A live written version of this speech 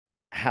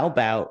how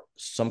about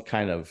some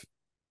kind of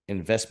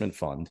investment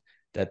fund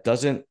that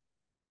doesn't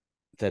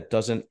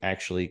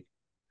actually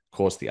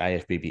cost the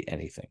IFBB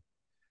anything?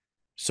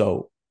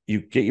 So you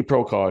get your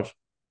pro card,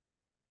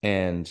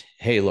 and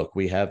hey, look,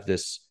 we have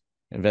this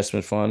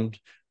investment fund.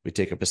 We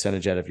take a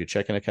percentage out of your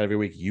checking account every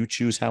week. You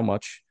choose how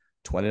much,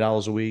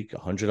 $20 a week,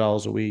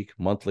 $100 a week,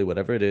 monthly,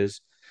 whatever it is.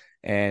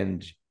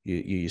 And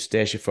you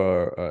stash it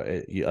for,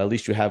 at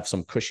least you have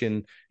some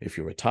cushion if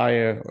you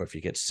retire or if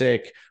you get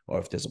sick or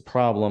if there's a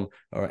problem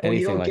or Well, you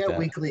anything don't like get that.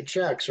 weekly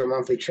checks or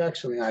monthly checks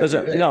from the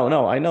Doesn't, IFBB.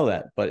 no, I know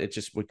that, but it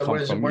just would So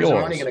come from where's the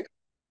money yours. going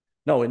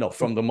to No,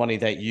 from the money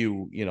that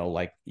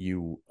like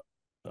you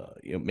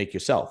make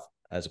yourself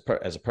as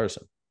a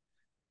person,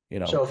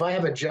 So if I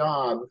have a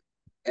job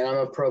and I'm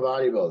a pro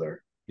bodybuilder,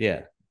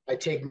 Yeah. I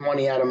take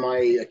money out of my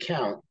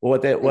account. Well,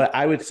 And what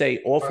I would say,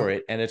 offer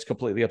it, and it's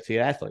completely up to the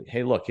athlete.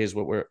 Hey, look, here's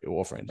what we're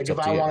offering. It's like if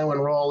up to I you. want to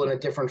enroll in a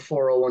different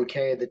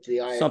 401k that the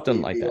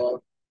Something like IFBB that.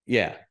 offers,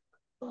 Yeah,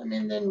 I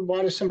mean, then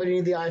why does somebody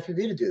need the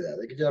IFBB to do that?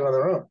 They could do that on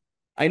their own.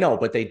 I know,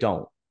 but they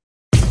don't.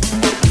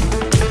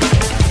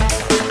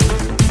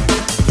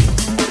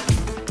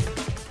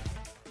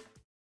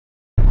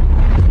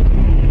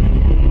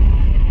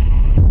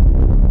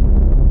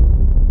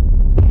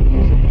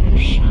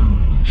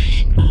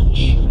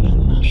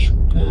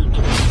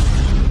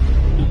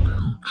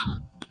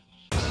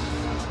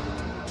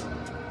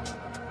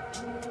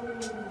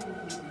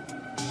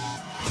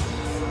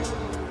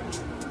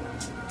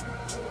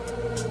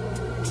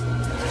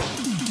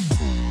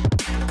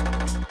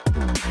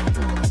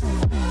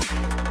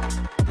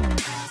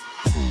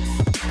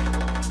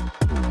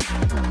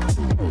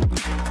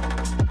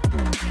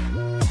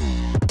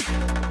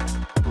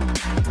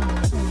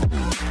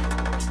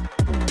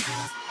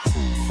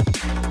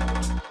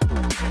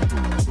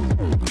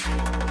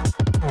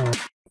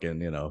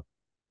 And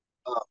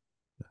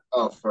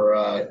Oh, for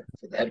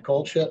the head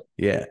cold shit.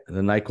 yeah,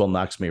 the NyQuil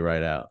knocks me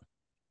right out.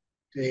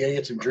 Dude, you gotta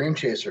get some Dream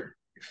Chaser.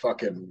 You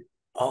fucking.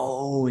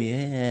 Oh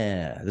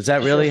yeah, does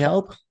that So really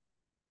help?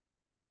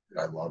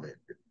 I love it.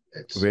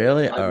 It's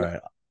Really? I, All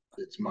right.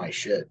 it's my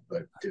shit,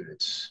 but dude,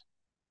 it's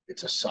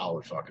a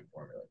solid fucking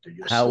formula. Dude,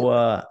 you'll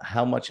sleep.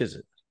 How much is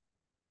it?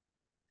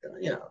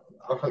 You know,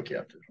 I'll hook you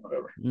up to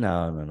whatever.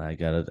 No. I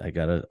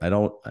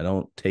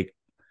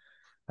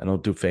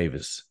don't do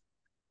favors.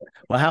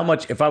 Well, how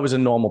much? If I was a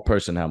normal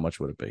person, how much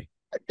would it be?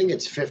 I think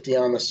it's 50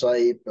 on the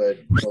site, but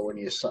when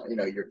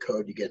your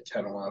code, you get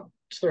 10 off.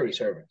 It's 30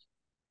 servings.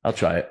 I'll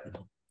try it.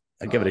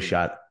 I'll give it a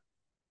shot.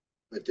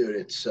 But dude,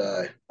 it's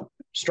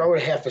start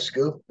with half a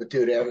scoop. But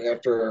dude,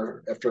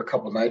 after a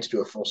couple nights,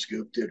 do a full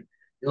scoop, dude.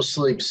 You'll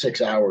sleep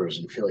 6 hours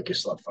and feel like you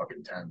slept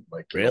fucking 10.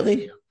 Like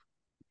Really?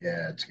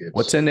 Yeah, it's good.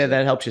 What's in there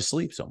that helps you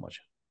sleep so much?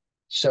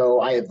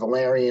 So I have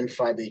valerian,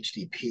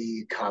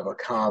 5-HTP, kava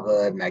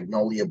kava,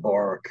 magnolia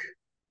bark,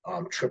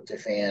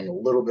 tryptophan, a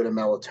little bit of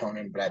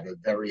melatonin, but I have a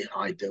very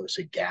high dose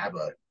of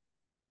GABA,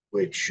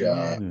 which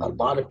a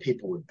lot of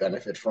people would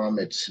benefit from.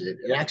 It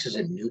acts as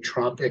a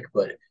nootropic,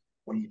 but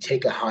when you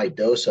take a high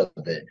dose of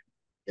it,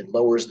 it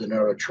lowers the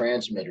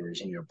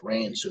neurotransmitters in your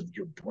brain, so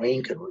your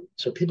brain could.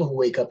 So people who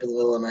wake up in the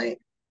middle of the night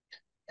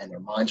and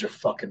their minds are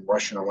fucking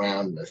rushing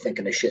around, and they're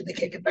thinking of shit, and they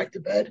can't get back to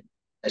bed.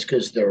 That's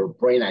because their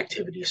brain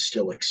activity is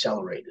still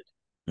accelerated.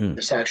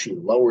 This actually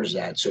lowers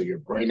that, so your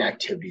brain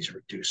activity is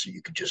reduced, so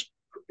you could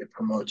it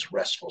promotes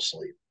restful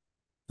sleep.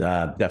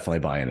 Definitely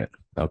buying it.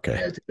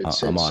 Okay, Yeah,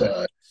 I'm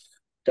on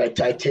it.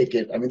 I take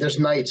it. I mean, there's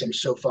nights I'm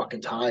so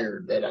fucking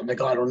tired that I'm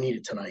like, oh, I don't need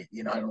it tonight.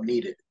 I don't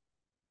need it.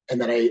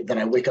 And then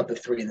I wake up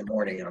at 3 a.m.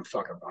 and I'm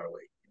fucking wide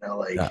awake.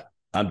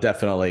 I'm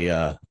definitely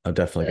gonna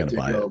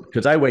buy it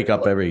because I wake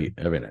up every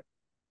night.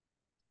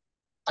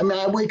 I mean,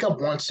 I wake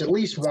up at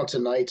least once a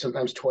night,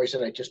 sometimes twice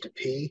a night just to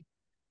pee.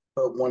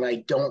 But when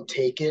I don't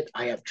take it,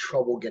 I have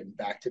trouble getting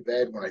back to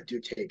bed. When I do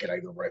take it, I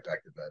go right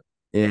back to bed.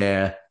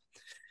 Yeah.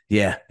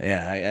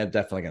 I'm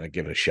definitely gonna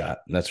give it a shot.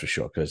 That's for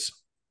sure. Because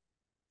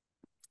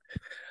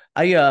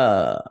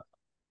I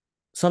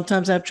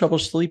sometimes I have trouble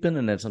sleeping,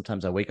 and then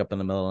sometimes I wake up in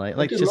the middle of the night.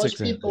 Like dude,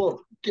 just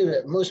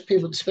most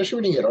people, especially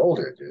when you get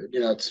older, dude,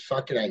 it's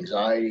fucking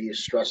anxiety,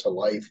 stress of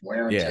life,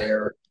 wear and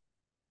tear.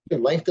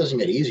 Dude, life doesn't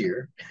get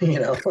easier,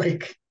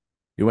 like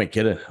you ain't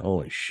kidding.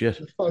 Holy shit.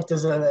 The fuck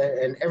doesn't that,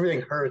 and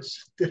everything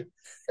hurts.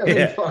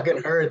 Everything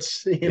fucking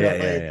hurts.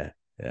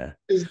 Yeah.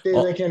 These days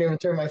I can't even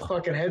turn my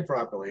fucking head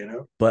properly,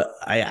 But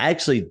I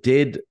actually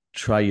did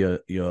try your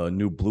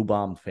new Blue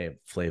Bomb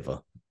flavor.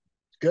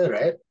 Good,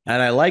 right?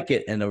 And I like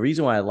it. And the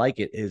reason why I like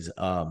it is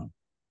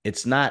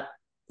it's not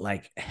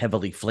like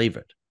heavily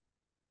flavored.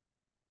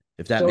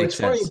 If that makes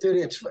sense. Funny,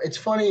 dude. It's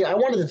funny. I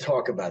wanted to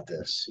talk about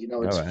this.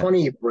 It's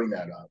funny you bring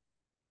that up.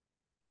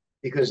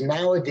 Because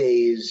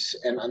nowadays,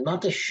 and I'm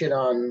not to shit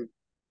on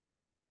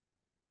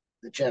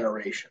the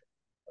generation,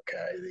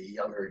 okay, the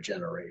younger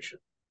generation,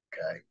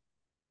 okay,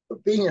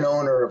 but being an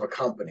owner of a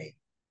company,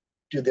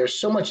 dude, there's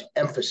so much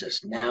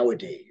emphasis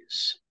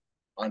nowadays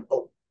on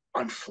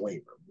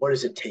flavor. What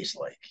does it taste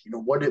like?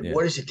 What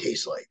does it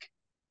taste like?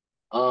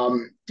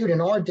 Dude,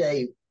 in our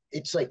day,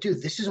 it's like,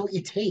 dude, this is what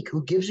you take.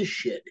 Who gives a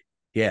shit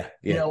Yeah,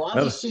 You yeah. know, Remember,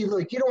 obviously,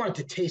 like you don't want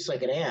it to taste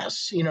like an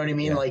ass. You know what I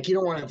mean? yeah. Like you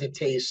don't want it to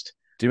taste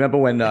Do you remember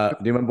when like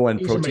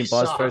protein somebody's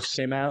bars first socks.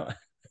 came out?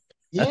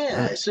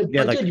 Yeah. So,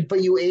 Yeah, like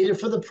but you ate it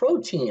for the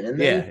protein, and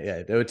then yeah.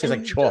 It would taste like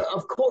and chalk.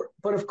 of course,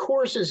 but of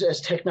course,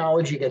 as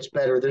technology gets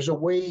better, there's a Yeah.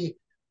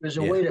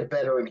 way to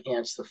better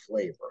enhance the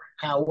flavor.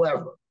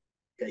 However,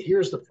 okay,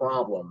 here's the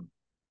problem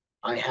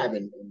I have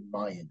in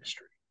my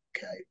industry.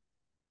 Okay,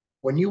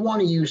 when you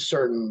want to use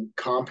certain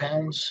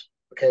compounds,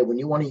 okay, when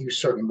you want to use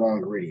certain raw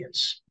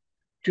ingredients,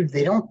 dude,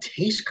 they don't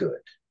taste good.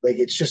 Like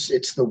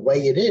it's the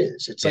way it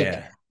is. It's like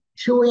Yeah.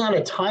 chewing on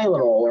a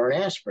Tylenol or an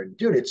aspirin,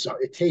 dude.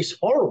 It tastes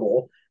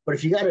horrible. But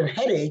if you got a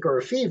headache or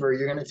a fever,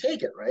 you're gonna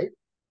take it, right?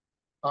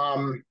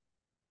 Um,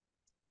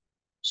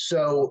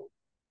 so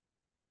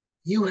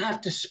you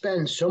have to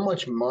spend so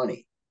much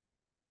money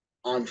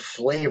on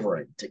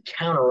flavoring to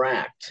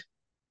counteract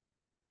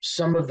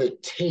some of the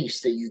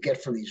taste that you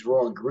get from these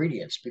raw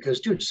ingredients because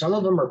dude, some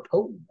of them are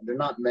potent and they're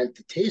not meant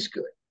to taste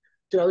good.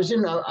 Dude, I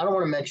don't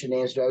want to mention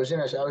names, but I was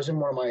in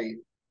one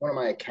of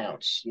my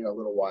accounts, you know, a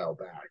little while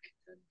back,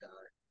 and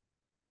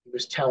he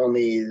was telling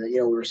me that, you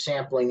know, we were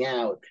sampling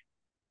out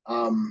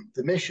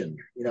the Mission,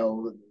 you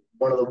know,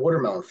 one of the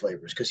watermelon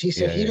flavors because he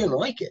said Yeah, he yeah. didn't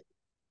like it.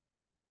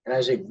 And I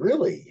was like,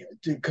 really?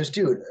 Because,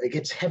 dude, like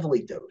it's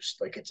heavily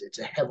dosed. Like it's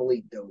a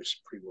heavily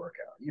dosed pre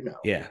workout, you know.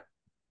 Yeah.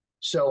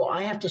 So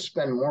I have to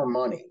spend more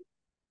money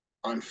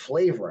on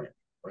flavoring,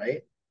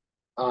 right?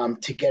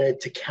 To get it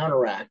to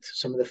counteract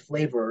some of the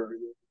flavor,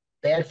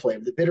 bad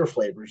flavor, the bitter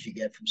flavors you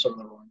get from some of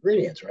the raw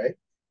ingredients, right?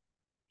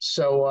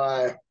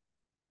 So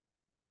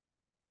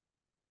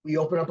we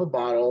open up a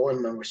bottle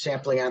and then we're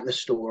sampling out in the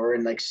store,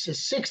 and like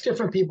six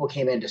different people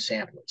came in to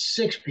sample it.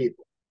 Six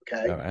people,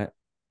 okay. All right.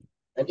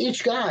 And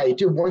each guy,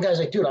 dude, one guy's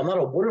like, dude, I'm not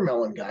a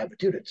watermelon guy, but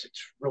dude, it's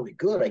really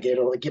good. I give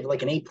it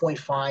like an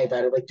 8.5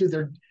 out of like, dude,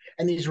 they're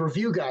and these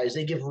review guys,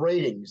 they give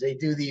ratings. They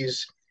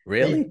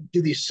Really?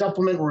 do these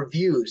supplement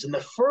reviews. And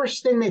the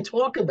first thing they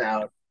talk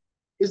about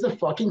is the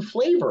fucking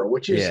flavor,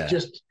 which is Yeah.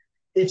 just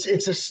it's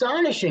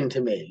astonishing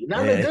to me.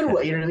 Not in a good Yeah.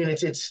 way. You know what I mean?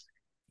 It's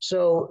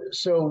so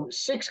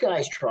six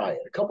guys try it.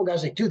 A couple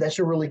guys like, dude, that's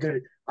a really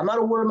good. I'm not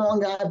a watermelon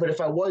guy, but if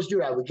I was,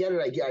 dude, I would get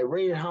it. I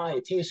rate it high.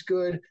 It tastes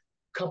good.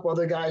 A couple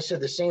other guys said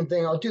the same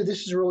thing. Oh, dude,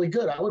 this is really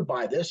good. I would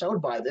buy this. I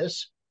would buy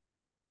this.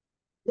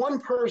 One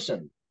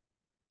person,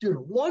 dude,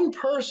 one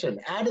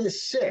person out of the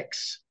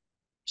six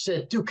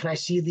said, dude, can I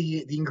see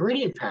the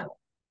ingredient panel?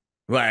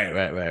 Right.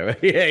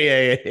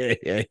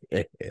 Yeah.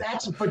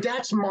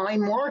 That's my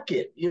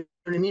market. You know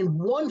what I mean?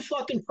 One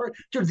fucking person,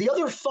 dude. The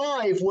other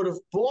five would have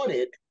bought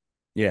it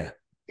Yeah.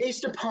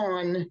 based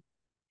upon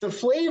the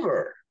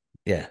flavor.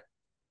 Yeah.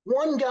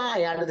 One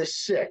guy out of the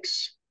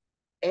six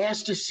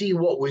asked to see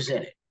what was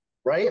in it,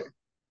 right?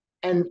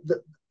 And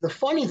the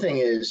funny thing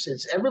is,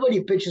 it's everybody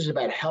bitches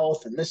about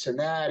health and this and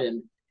that,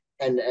 and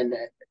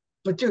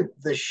but dude,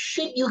 the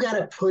shit you got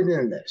to put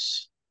in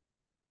this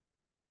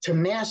to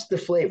mask the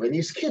flavor. And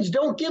these kids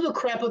don't give a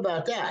crap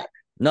about that.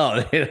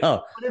 No,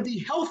 But it'd be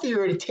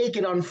healthier to take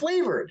it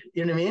unflavored.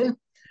 You know what I mean?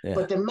 Yeah.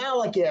 But the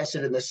malic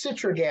acid and the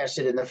citric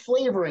acid and the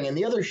flavoring and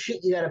the other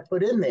shit you got to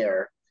put in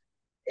there,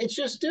 it's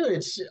just,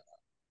 dude,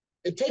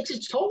 it takes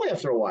its toll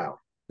after a while.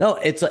 No,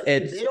 They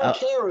don't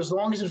care as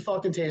long as it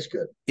fucking tastes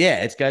good.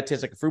 yeah, it's got to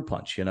taste like a fruit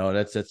punch, you know.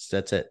 That's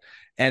it.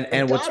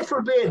 And What's God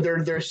forbid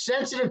their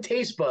sensitive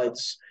taste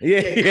buds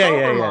yeah, get yeah.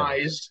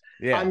 compromised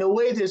Yeah. on the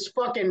way this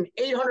fucking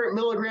 800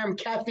 milligram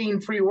caffeine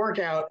free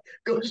workout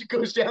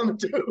goes down the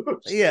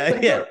tubes. Yeah,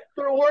 Like yeah.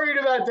 they're worried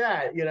about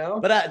that, you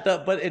know.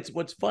 But it's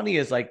what's funny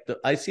is like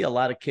I see a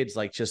lot of kids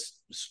like just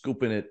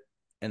scooping it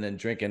and then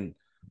drinking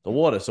the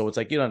water, so it's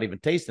like you're not even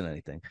tasting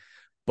anything.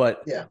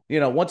 But Yeah,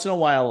 once in a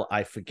while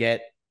I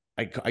forget.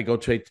 I go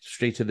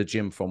straight to the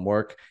gym from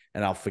work,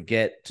 and I'll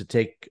forget to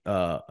take.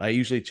 I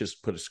usually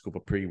just put a scoop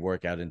of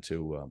pre-workout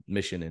into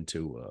Mission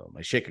into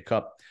my shaker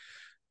cup.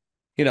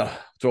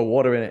 Throw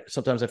water in it.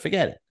 Sometimes I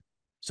forget it.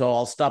 So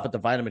I'll stop at the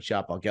vitamin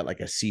shop. I'll get like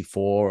a C4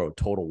 or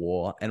Total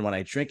War. And when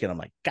I drink it, I'm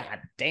like, God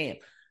damn.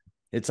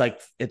 It's like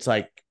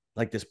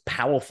this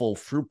powerful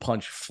fruit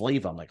punch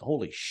flavor. I'm like,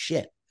 holy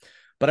shit.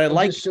 But I well,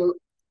 like so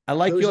I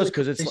like those are yours the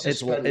because it's places it's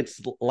spend.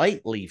 it's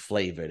lightly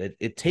flavored.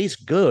 It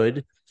tastes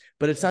good,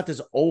 but it's not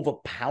this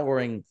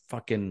overpowering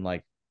fucking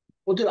like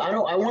Well, dude, I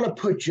want to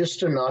put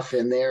just enough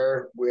in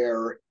there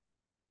where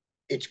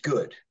it's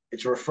good.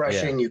 It's yeah.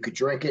 refreshing. You could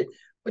drink it.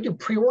 But dude,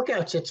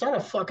 pre-workouts, it's not a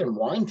fucking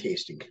wine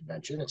tasting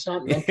convention. It's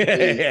not meant to be,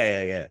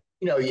 Yeah.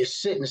 you know, you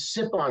sit and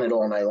sip on it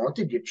all night long.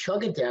 Dude, you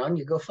chug it down,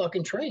 you go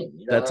fucking train.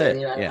 You know, That's I it.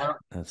 mean, Yeah.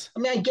 I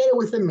mean, I get it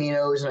with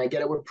aminos and I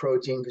get it with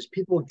protein because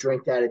people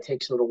drink that. It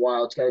takes a little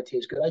while. It's got to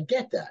taste good. I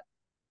get that.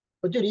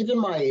 But dude, even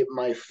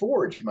my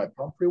Forge, my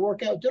pump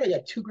pre-workout, dude, I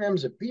got 2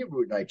 grams of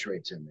beetroot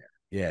nitrates in there.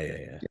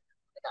 Yeah.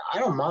 I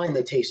don't mind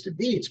the taste of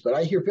beets, but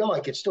I feel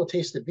like it still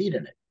tastes the beet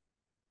in it.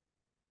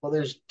 Well,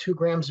 there's 2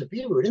 grams of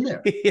beetroot in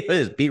there.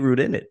 There's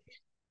beetroot in it.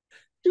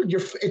 dude,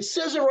 it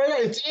says it right now.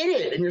 It's in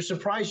it, and you're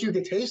surprised you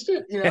could taste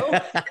it.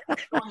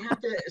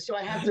 So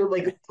I have to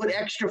like put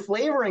extra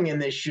flavoring in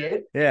this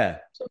shit, Yeah.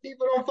 so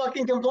people don't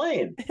fucking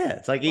complain. Yeah.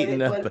 It's like But eating,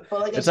 like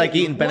I it's like said,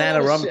 eating one banana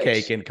out of rum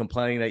cake six. and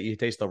complaining that you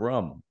taste the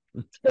rum.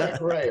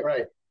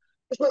 Right.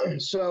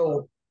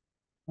 So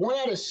 1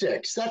 out of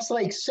 6. That's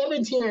like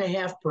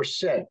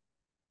 17.5%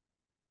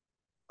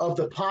 of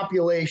the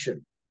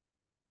population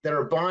that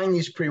are buying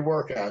these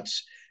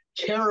pre-workouts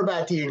care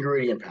about the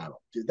ingredient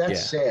panel. Dude, that's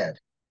Yeah. sad.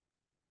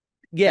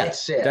 Yeah.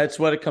 That's sad. That's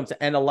what it comes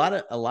to. And a lot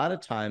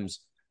of times,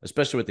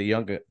 especially with the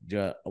younger,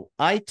 when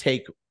I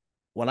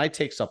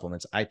take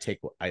supplements, I take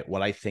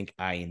what I think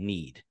I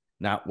need,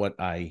 not what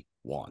I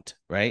want.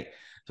 Right.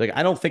 So like,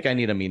 I don't think I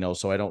need aminos,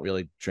 so I don't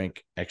really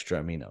drink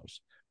extra aminos.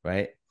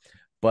 Right.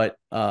 But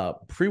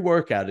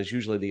pre-workout is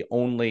usually the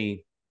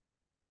only,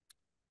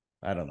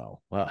 I don't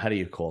know, well, how do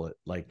you call it?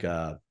 Like,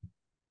 I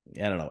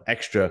don't know,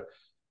 extra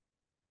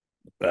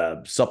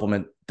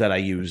supplement that I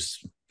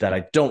use that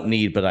I don't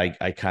need, but I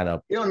kind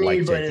of You don't like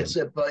need, but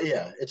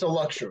taking. it's a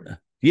luxury.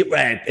 Yeah,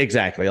 right,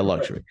 exactly, a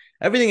luxury.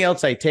 Everything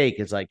else I take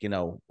is like,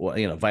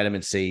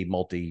 vitamin C,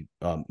 multi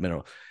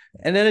mineral,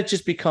 and then it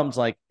just becomes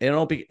like it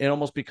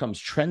almost becomes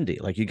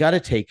trendy. Like you got to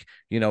take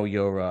your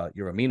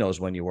aminos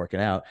when you're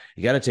working out.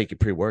 You got to take your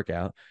pre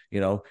workout.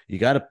 You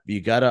gotta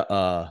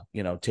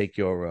take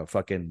your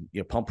fucking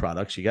your pump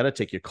products. You got to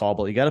take your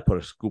carbol. You got to put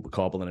a scoop of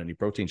carbol in any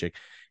protein shake.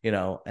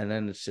 And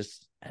then it's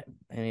just,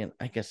 I mean,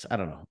 I guess I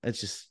don't know. It's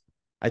just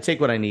I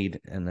take what I need,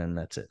 and then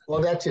that's it. Well,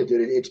 that's it,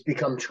 dude. It's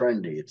become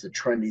trendy. It's a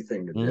trendy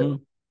thing to do. Mm-hmm.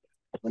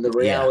 When the Yeah.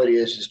 reality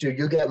is, dude,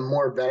 you get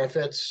more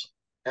benefits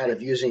out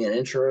of using an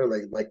intra,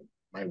 like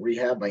my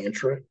rehab, my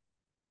intra,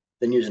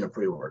 than using a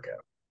pre-workout.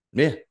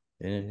 Yeah.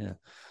 Yeah. Yeah. And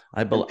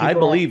I people don't.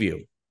 believe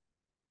you.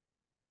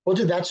 Well,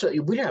 dude,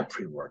 we didn't have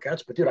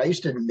pre-workouts, but dude, I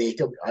used to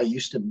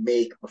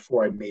make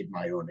before I made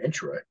my own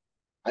intra.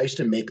 I used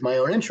to make my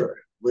own intra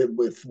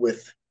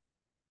with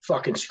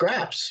fucking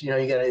scraps. They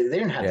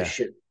didn't have the Yeah.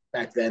 shit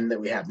back then that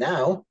we have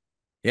now. So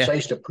Yeah. I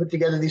used to put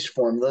together these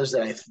formulas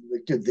that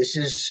dude, this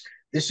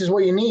is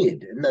what you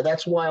need, and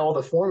that's why all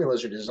the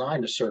formulas are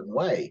designed a certain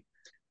way.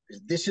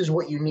 This is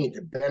what you need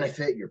to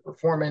benefit your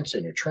performance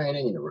and your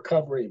training and your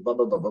recovery, blah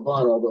blah blah blah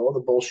blah, and all the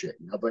bullshit.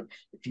 But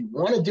if you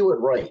want to do it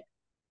right,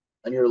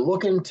 and you're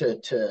looking to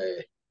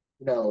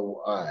you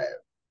know uh,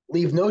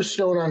 leave no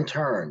stone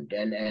unturned,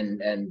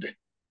 and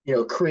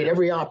create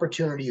every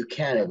opportunity you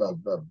can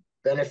of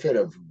benefit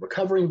of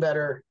recovering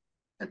better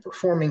and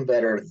performing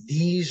better,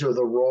 these are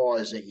the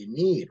raws that you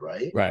need,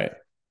 right? Right.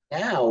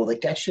 Now,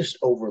 like that's just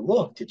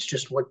overlooked. It's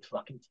just what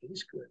fucking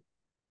tastes good.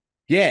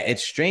 Yeah.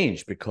 It's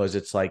strange because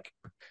it's like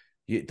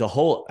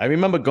I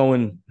remember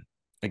going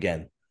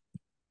again,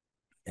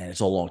 and it's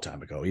a long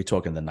time ago. You're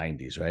talking the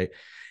 90s, right?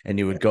 And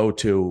you would go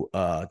to,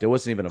 there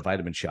wasn't even a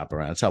vitamin shop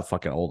around. That's how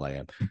fucking old I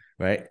am,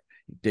 right?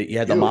 You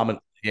had the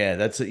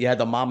Dude, you had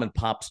the mom and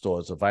pop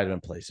stores, the vitamin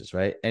places,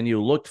 right? And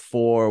you looked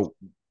for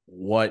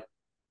what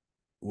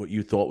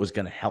you thought was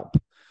going to help.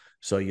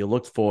 So you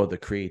looked for the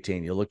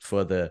creatine, you looked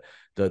for the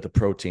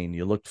protein,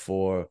 you looked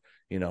for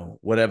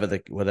whatever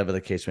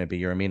the case may be,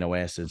 your amino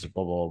acids,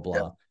 blah blah blah.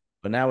 yep. Blah.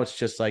 But now it's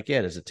just like,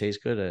 yeah, does it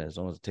taste good? As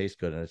long as it tastes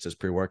good and it says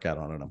pre workout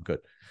on it, I'm good.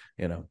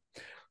 You know.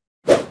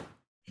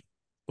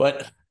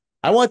 But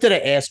I wanted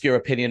to ask your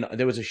opinion.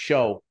 There was a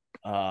show.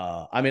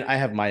 I mean, I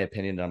have my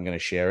opinion and I'm going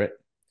to share it.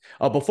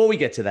 Oh, before we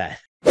get to that,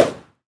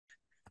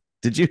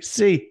 did you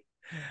see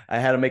I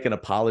had to make an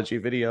apology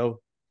video?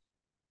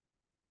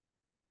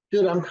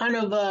 Dude, I'm kind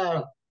of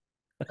I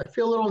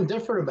feel a little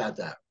indifferent about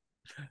that.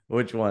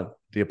 Which one?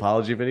 The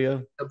apology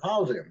video?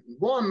 Apology.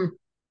 One,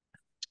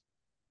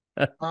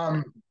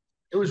 um,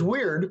 it was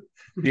weird.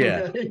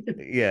 Yeah. Okay?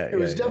 Yeah. It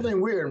was definitely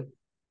weird,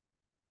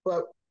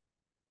 but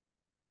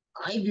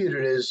I viewed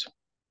it as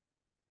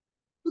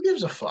who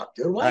gives a fuck,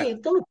 dude? Why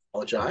don't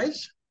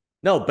apologize?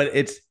 No, but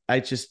I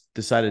just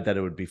decided that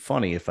it would be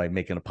funny if I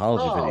make an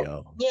apology Oh,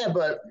 video yeah,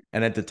 but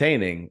and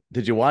entertaining.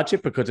 Did you watch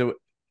it? Because I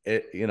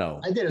did.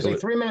 It was like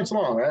 3 minutes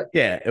long, right?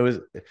 yeah, it was.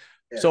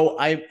 Yeah. So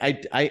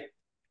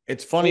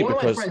it's funny Well, one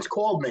of my because friends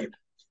called me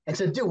and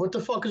said, "Dude, what the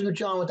fuck is with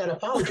John with that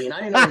apology?" And I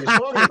didn't know what he was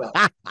talking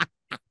about.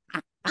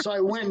 So I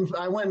went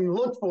and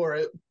looked for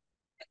it,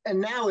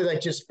 and now it like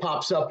just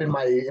pops up in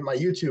my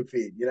YouTube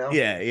feed, you know.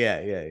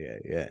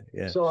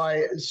 yeah. So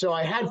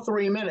I had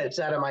 3 minutes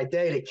out of my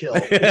day to kill,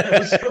 you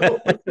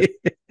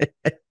know?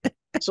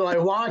 So I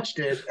watched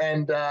it,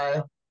 and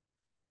then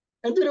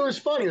it was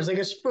funny. It was like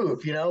a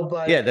spoof, you know.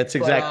 But Yeah, that's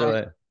exactly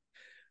what.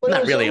 but it Not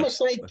was really.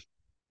 almost like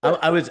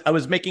I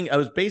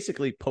was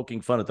basically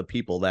poking fun at the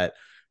people that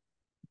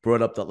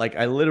brought up like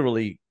I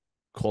literally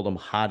called them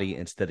Hottie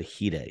instead of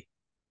Hide.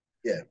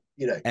 yeah,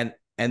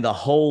 And the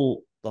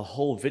whole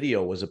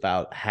video was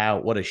about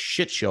what a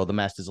shit show the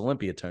Masters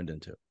Olympia turned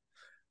into,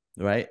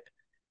 right?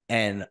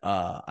 And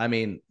I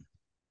mean,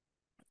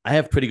 I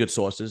have pretty good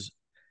sources,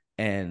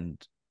 and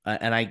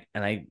I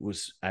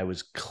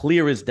was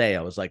clear as day.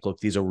 I was like, look,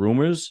 these are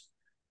rumors,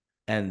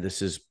 and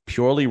this is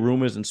purely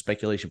rumors and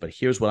speculation. But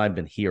here's what I've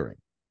been hearing,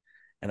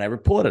 and I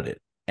reported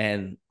it.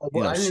 And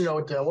Well, I didn't know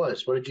what that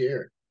was. What did you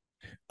hear?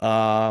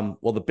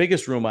 Well, the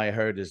biggest rumor I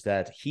heard is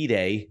that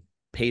Hide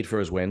paid for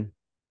his win,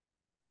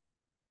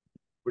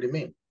 What do you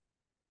mean?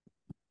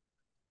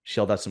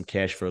 shelled out some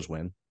cash for his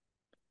win.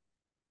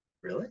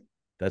 Really?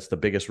 That's the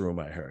biggest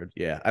rumor I heard.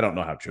 Yeah, I don't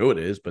know how true it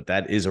is, but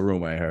that is a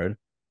rumor I heard.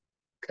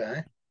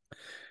 Okay.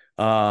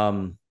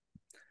 Um,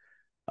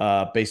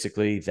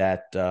 Basically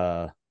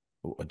that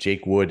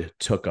Jake Wood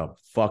took a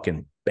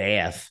fucking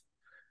bath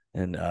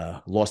and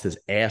lost his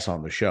ass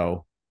on the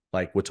show.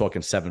 Like we're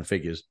talking seven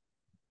figures.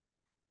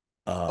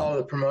 Oh,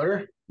 the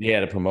promoter?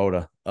 Yeah, the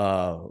promoter.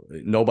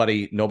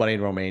 Nobody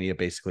in Romania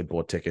basically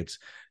bought tickets.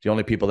 The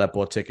only people that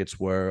bought tickets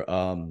were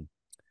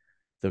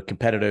the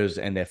competitors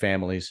and their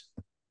families.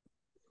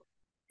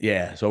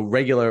 Yeah, so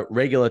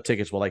regular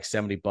tickets were like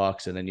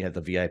 $70, and then you had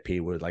the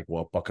VIP with like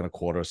what buck and a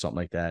quarter or something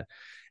like that.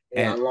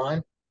 Yeah, And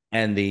online?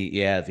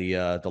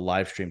 the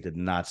live stream did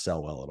not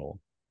sell well at all.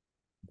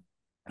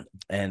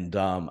 And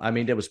I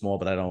mean, they were small,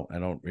 but I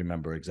don't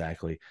remember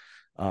exactly.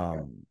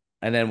 And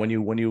then when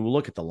you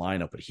look at the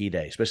lineup at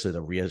Hide, especially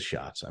the rear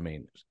shots, I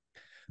mean,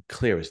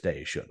 clear as day,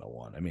 he shouldn't have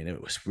won. I mean,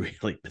 it was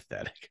really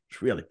pathetic.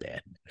 It's really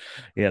bad,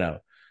 you know.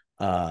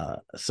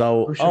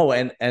 So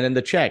and in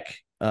the check,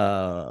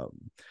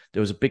 there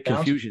was a big bounce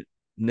confusion.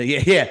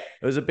 Yeah, there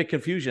was a big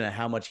confusion of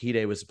how much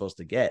Hide was supposed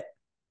to get.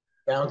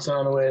 bouncing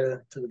on the way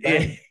to the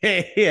bank?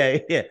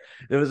 Yeah.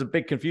 There was a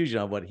big confusion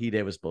on what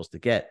Hide was supposed to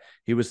get.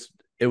 It was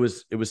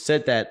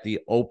said that the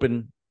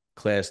open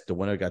class, the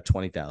winner got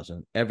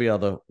 20,000. Every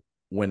other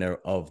winner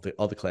of the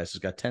other classes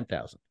got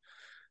 10,000.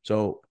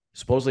 So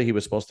supposedly he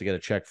was supposed to get a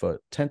check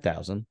for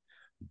 10,000,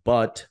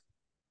 but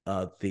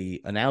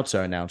the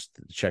announcer announced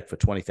the check for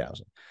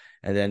 20,000.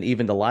 And then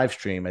even the live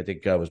stream, I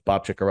think was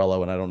Bob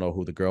Ciccarello, and I don't know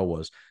who the girl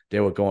was. They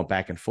were going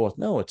back and forth.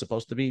 No, it's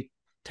supposed to be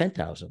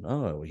 10,000.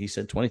 Oh, he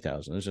said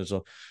 20,000.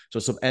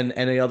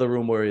 And the other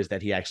rumor is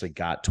that he actually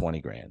got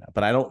 20 grand,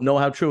 but I don't know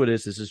how true it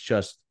is. This is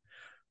just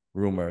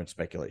rumor and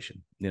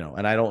speculation,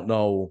 and I don't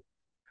know.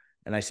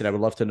 And I said, I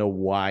would love to know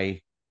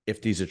why,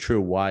 if these are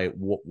true, why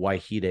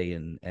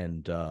Hide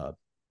and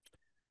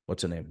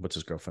what's her name? What's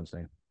his girlfriend's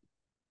name?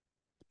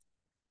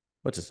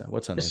 What's her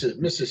name?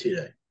 Mrs.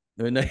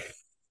 Hide.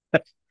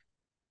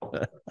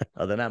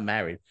 Oh, they're not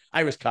married.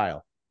 Iris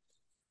Kyle.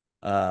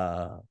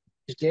 Uh,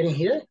 He's dating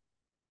Hide?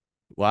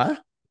 what?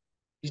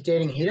 He's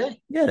dating Hide?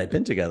 Yeah, they've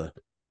been together.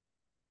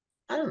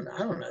 I don't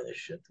know this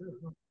shit.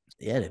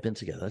 Yeah, they've been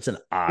together. That's an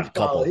odd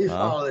couple. You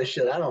follow this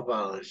shit. I don't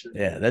follow this shit.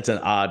 Yeah, that's an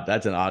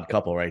odd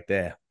couple right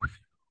there.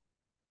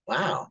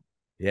 Wow.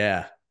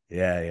 Yeah.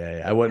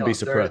 Yeah. I wouldn't be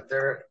surprised.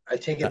 I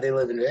take it they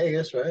live in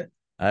Vegas, right?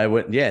 I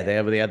wouldn't. Yeah,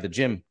 they had the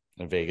gym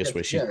in Vegas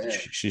where Yeah, yeah.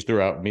 she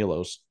threw out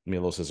Milos.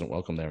 Milos isn't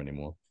welcome there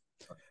anymore.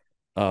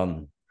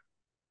 But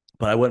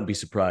I wouldn't be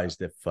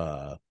surprised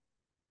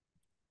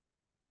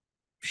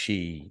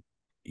she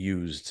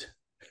used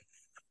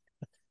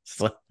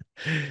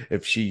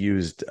if she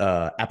used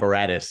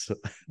apparatus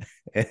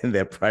in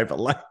their private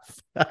life.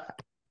 I'm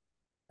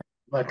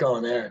not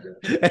going there, dude.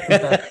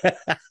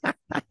 I'm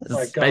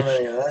not special,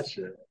 commenting on that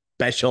shit.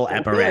 special Yeah,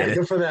 apparatus.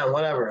 good for them.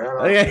 Whatever.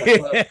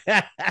 Whatever.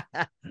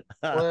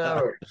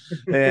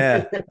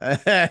 Yeah.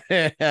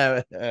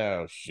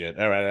 Oh shit.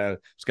 All right. I was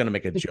gonna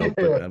make a joke,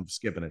 but I'm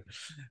skipping it.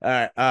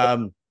 All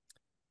right.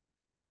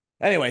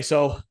 Anyway,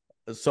 so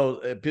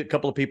a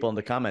couple of people in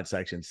the comment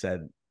section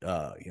said,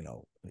 I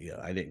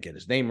didn't get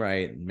his name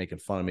right, and making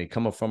fun of me,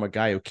 coming from a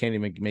guy who can't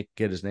even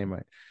get his name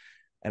right.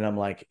 And I'm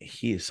like,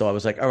 so I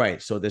was like, all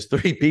right, so there's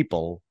three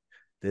people.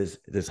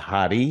 There's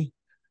Hadi,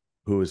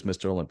 who is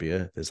Mr.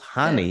 Olympia. There's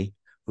Hani,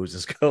 who's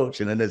his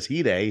coach, and then there's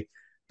Hide,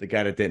 the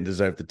guy that didn't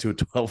deserve the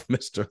 212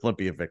 Mr.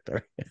 Olympia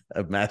victory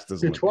of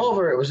Masters. 212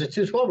 or was it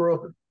 212 or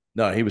open?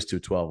 No, he was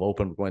 212.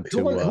 Open went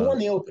who won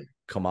the open?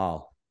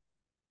 Kamal.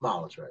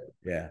 Kamal was right.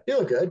 Yeah. He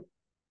looked good.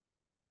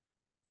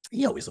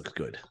 He always looks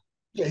good.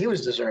 Yeah, he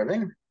was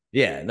deserving.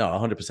 Yeah, no,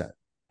 100%.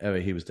 I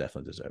mean, he was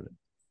definitely deserving.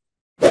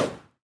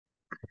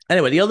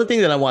 Anyway, the other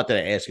thing that I wanted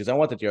to ask is I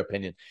wanted your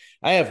opinion.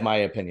 I have my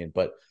opinion,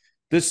 but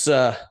this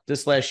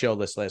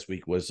last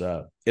week was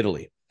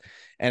Italy.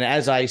 And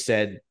as I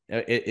said,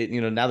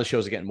 now the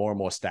shows are getting more and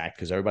more stacked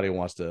because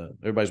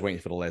everybody's waiting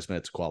for the last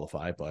minute to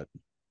qualify. But,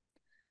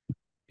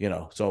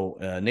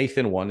 so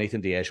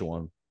Nathan Diaz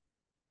won.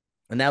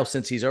 And now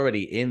since he's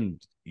already in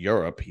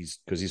Europe,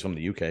 because he's from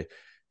the UK,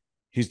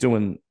 he's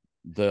doing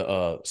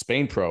the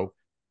Spain Pro.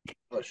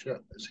 Oh, shit.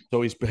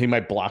 So he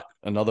might block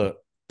another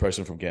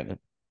person from getting it.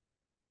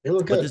 He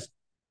looked good.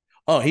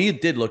 He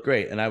did look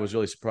great, and I was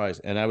really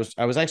surprised. And I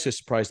was actually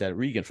surprised that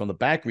Regan, from the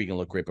back, Regan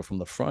looked great, but from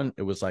the front,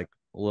 it was like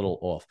a little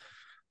off.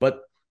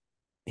 But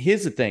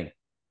here's the thing.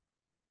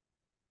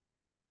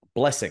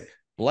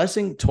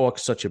 Blessing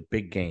talks such a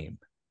big game.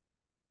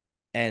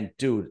 And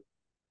dude,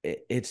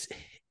 it's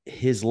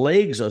his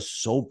legs are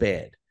so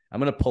bad. I'm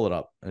going to pull it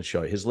up and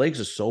show you. His legs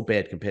are so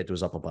bad compared to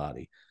his upper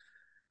body.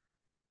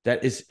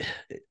 That is,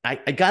 I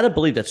got to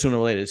believe that sooner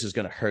or later this is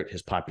going to hurt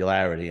his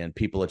popularity, and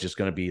people are just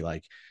going to be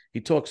like, he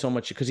talks so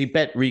much because he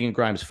bet Regan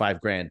Grimes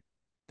 $5,000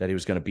 that he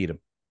was going to beat him.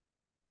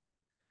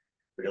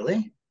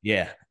 Really?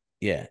 Yeah.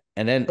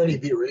 And then, but he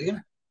beat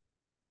Regan?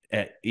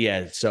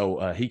 Yeah.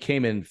 So he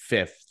came in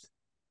fifth,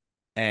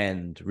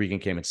 and Regan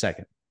came in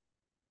second.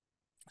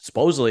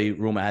 Supposedly,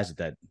 rumor has it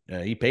that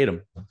he paid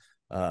him.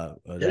 Did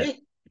That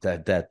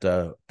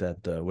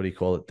he? what do you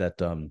call it?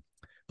 That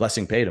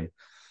Blessing paid him.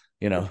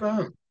 You Good know, for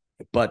him.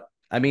 but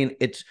I mean,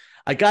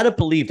 I gotta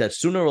believe that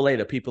sooner or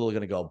later people are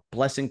gonna go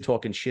Blessing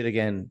talking shit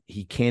again.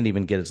 He can't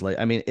even get his leg.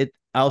 I mean,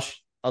 I'll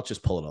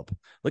just pull it up.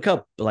 Look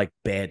how like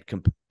bad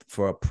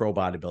for a pro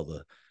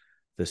bodybuilder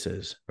this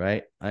is.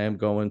 Right? I am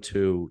going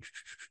to.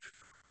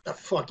 The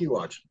fuck you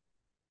watching?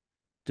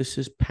 This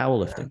is Yeah.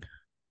 powerlifting.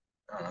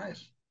 Oh,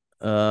 nice.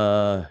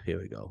 Here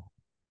we go.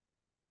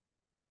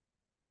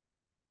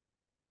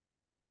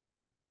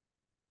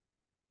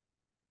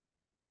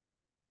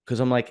 Because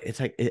I'm like, it's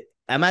like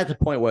I'm at the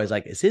point where it's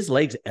like, is his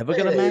legs ever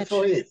gonna Hey, match?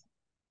 Fahid.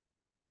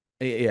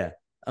 Yeah,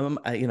 I'm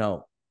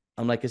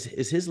like, is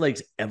his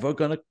legs ever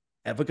gonna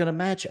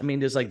match? I mean,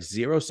 there's like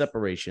zero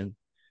separation.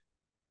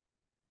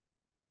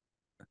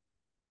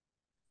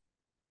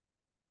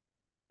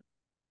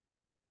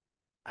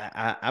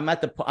 I'm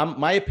at the.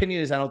 My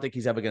opinion is I don't think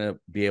he's ever gonna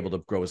be able to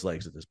grow his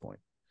legs at this point.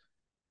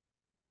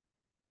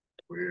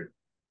 Weird.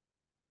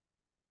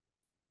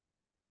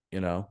 You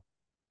know,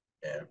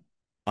 Yeah.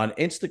 on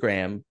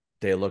Instagram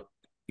they look,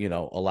 a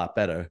lot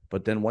better,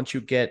 but then once you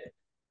get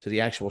to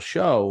the actual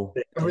show,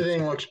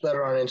 Everything looks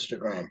better on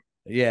Instagram.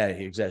 yeah,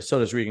 exactly. So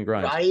does Regan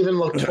Grimes. I even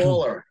look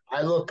taller.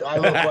 I look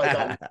like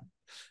I'm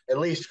at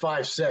least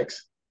 5'6".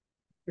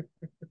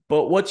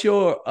 But what's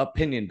your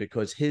opinion?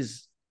 Because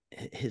his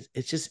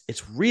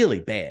it's really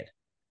bad.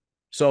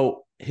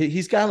 So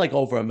he's got like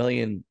over 1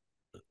 million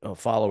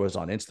followers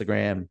on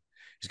Instagram.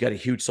 He's got a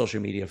huge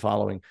social media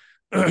following.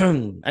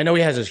 I know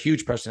he has this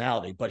huge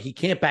personality, but he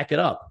can't back it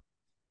up.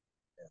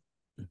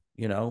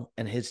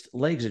 And his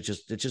legs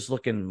they're just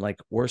looking like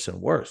worse and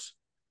worse.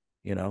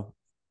 You know,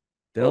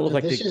 they don't Well, look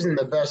like this isn't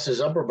the best his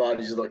upper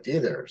body's looked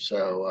either.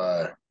 So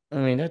I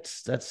mean,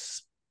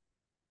 that's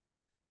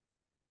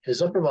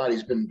his upper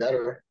body's been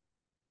better.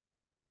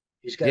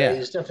 yeah.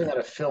 He's definitely got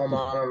a film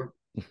on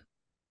him,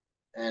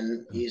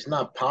 and he's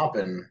not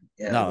popping,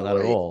 No, the not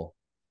at way all.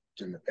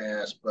 in the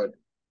past. But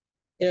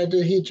yeah,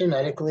 dude, he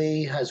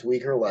genetically has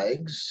weaker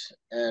legs,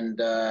 and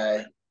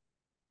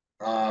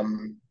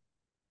um,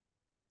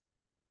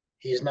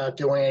 he's not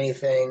doing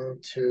anything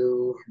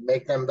to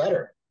make them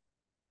better.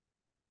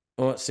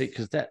 Well, see,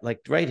 because that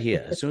like right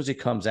here, as soon as he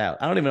comes out,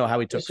 I don't even know how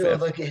he took So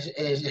fifth. like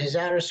his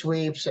outer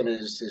sweeps and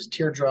his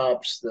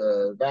teardrops,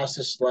 the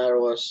vastus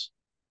lateralis,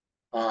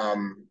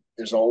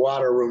 there's a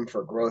lot of room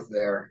for growth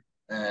there,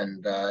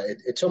 and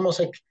it's almost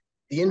like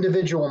the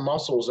individual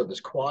muscles of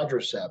his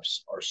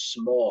quadriceps are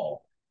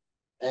small,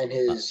 and Uh,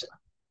 his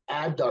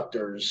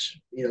adductors,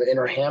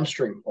 inner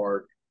hamstring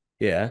part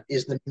yeah.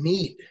 is the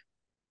meat.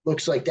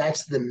 Looks like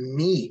that's the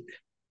meat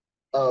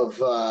of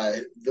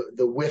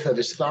the width of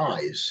his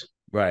thighs.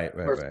 Right,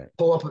 right, Or right.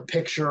 pull up a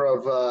picture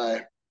of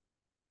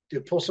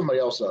dude, pull somebody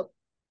else up.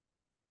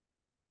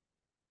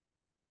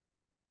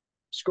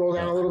 Scroll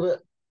down Uh, a little bit.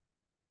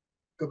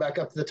 Go back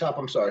up to the top.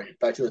 I'm sorry.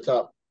 Back to the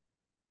top.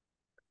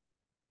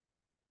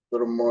 A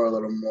little more, a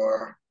little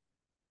more,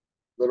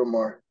 a little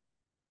more.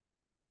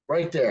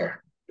 Right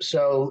there.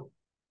 So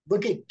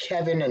look at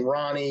Kevin and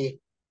Ronnie,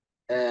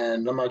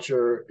 and I'm not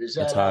sure, is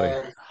it's that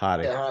Hottie. yeah,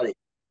 Hottie. Hottie.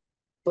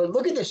 But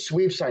look at the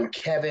sweeps on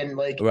Kevin.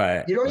 Like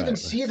Right, you don't even right, right.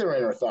 see their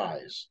inner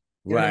thighs.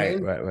 You know what I Right,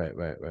 mean? right, right,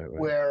 right, right,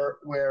 right.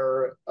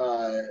 Where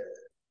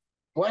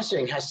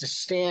Blessing has to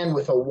stand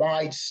with a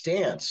wide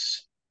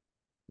stance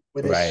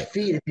with his Right.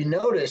 feet. If you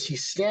notice,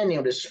 he's standing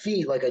with his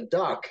feet like a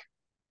duck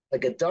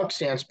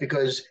stance,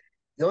 because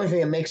the only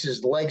thing that makes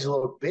his legs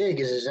look big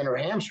is his inner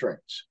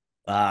hamstrings.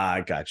 Ah,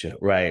 I gotcha.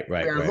 Right,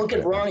 right, Where right, look at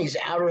right, right. Ronnie's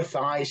outer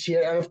thighs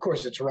here, and of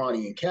course it's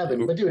Ronnie and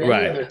Kevin, but dude, any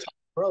Right. other top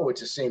pro,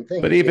 it's the same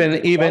thing. But The even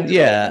quad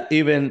yeah,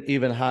 development.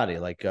 even Hottie,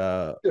 like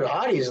Dude,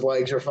 Hottie's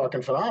legs are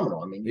fucking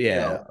phenomenal. I mean,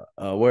 yeah.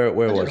 Where dude,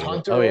 was it? Oh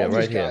Hunter, yeah, all these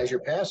right here. guys you're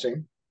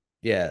passing.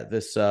 Yeah, Yeah, I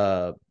this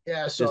saw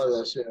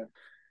this.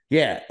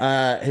 Yeah.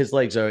 yeah, his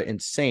legs are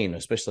insane,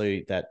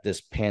 especially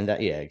this panda.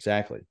 Yeah,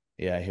 exactly.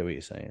 Yeah, I hear what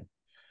you're saying.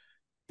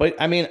 But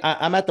I mean,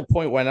 I'm at the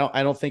point where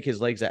I don't think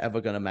his legs are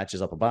ever gonna match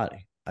his upper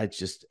body. I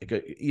just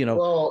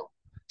Well,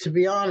 to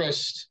be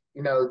honest,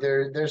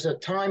 there's a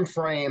time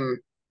frame.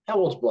 How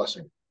old's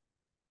Blessing?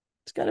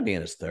 it's gotta be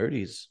in his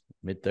 30s,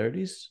 mid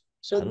 30s.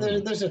 So I don't know.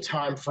 there's a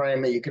time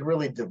frame that you could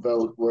really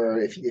devote where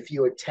if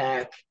you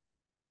attack,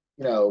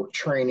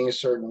 training a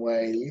certain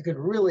way, you could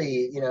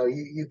really,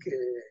 you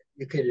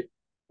could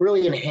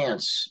really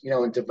enhance,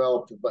 and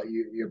develop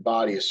your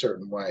body a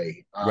certain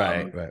way.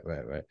 Right, right,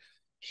 right, right.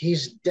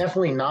 He's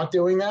definitely not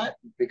doing that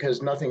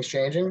because nothing's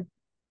changing.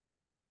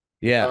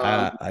 Yeah,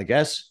 Um, I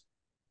guess.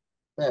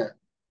 yeah.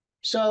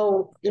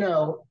 So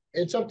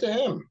it's up to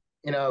him.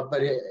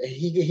 But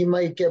he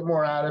might get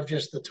more out of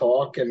just the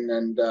talk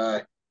and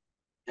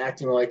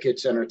acting like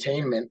it's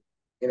entertainment,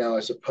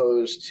 as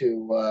opposed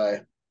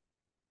to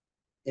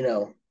you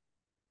know.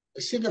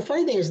 See, the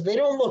funny thing is they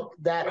don't look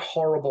that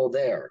horrible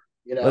there.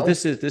 But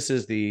this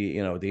is the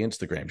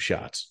Instagram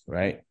shots,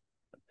 right?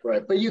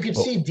 Right? But you could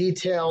Oh, see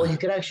detail. You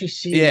could actually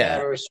see the yeah.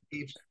 outer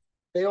sweeps.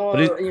 They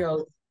But it, are, you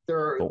know,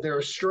 oh,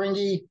 they're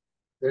stringy.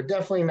 They're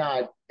definitely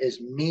not as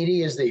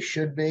meaty as they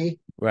should be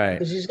right.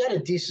 because he's got a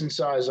decent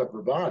size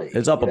upper body.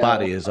 His upper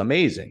body is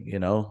amazing, you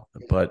know,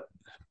 but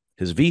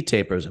his V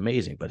taper is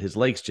amazing, but his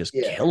legs just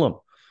Yeah, kill him.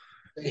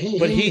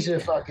 But he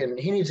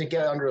needs to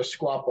get under a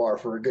squat bar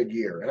for a good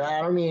year, and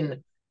I don't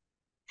mean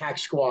hack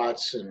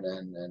squats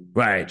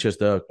right, just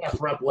the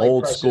half rep leg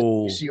old presses you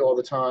school. see all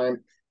the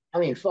time. I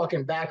mean,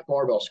 fucking back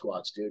barbell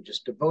squats, dude.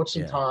 Just devote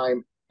some Yeah.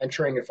 time and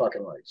train your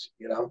fucking legs.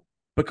 You know,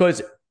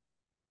 Because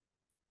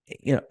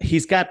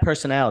he's got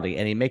personality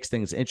and he makes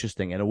things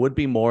interesting, and it would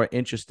be more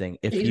interesting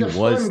he's a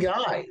fun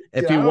guy.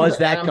 if Dude, he I don't. was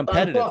that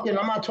competitive.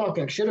 I'm not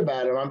talking shit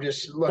about him. I'm No, it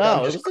just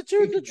was the truth. The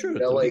critiquing him. You truth.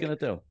 know, What are you like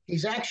gonna do?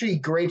 he's actually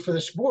great for the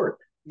sport.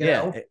 You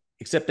Yeah, know,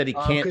 except that he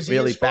can't because he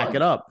really is back it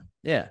fun. up.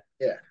 Yeah,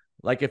 Yeah,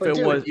 like if but it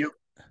dude, was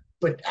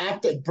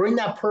bring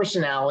that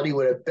personality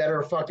with a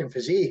better fucking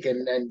physique,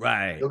 and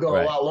right, you'll go a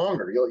right. lot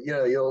longer. You'll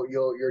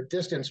your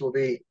distance will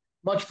be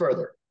much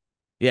further.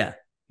 Yeah,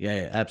 yeah,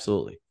 yeah,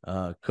 absolutely.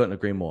 Couldn't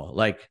agree more.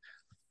 Like,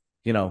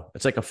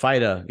 it's like a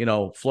fighter.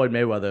 Floyd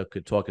Mayweather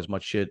could talk as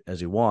much shit as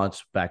he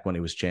wants back when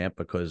he was champ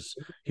because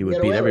You he can would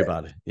get beat away with it.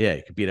 everybody. Yeah,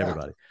 he could beat Yeah.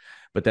 everybody.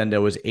 But then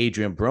there was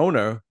Adrian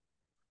Broner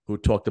who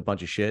talked a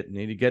bunch of shit and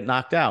he'd get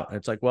knocked out. And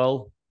it's like,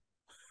 well,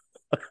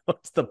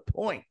 what's the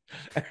point?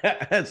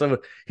 So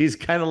he's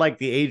kind of like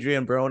the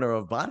Adrian Broner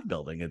of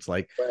bodybuilding. It's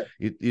like But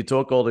you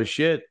talk all this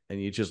shit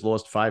and you just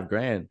lost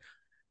 $5,000.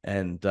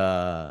 And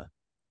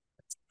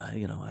I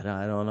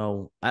don't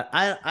know.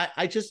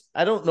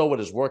 I don't know what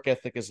his work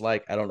ethic is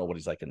like. I don't know what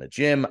he's like in the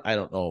gym. I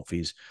don't know if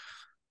he's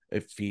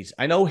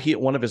I know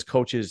one of his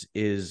coaches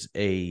his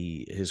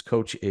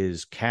coach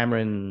is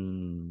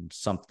Cameron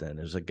something.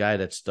 There's a guy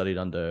that studied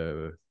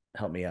under,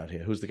 help me out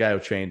here. Who's the guy who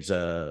trains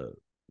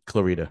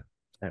Clarita?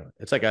 Anyway,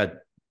 it's like a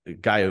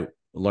guy who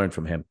learned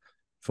from him,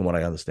 from what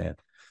I understand.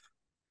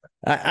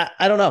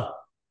 I don't know.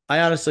 I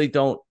honestly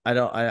don't. I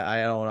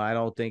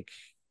don't think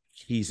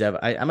he's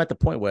ever. I'm at the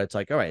point where it's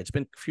like, all right, it's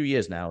been a few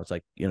years now. It's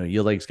like,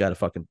 your legs got to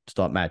fucking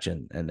start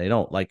matching, and they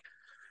don't like.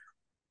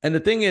 And the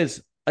thing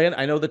is,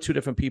 I know the two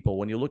different people.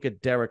 When you look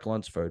at Derek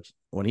Lunsford,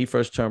 when he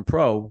first turned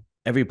pro,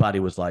 everybody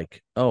was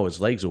like, "Oh, his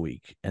legs are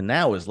weak," and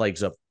now his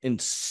legs are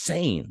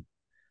insane.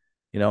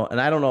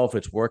 And I don't know if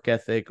it's work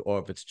ethic or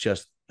if it's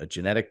just a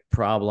genetic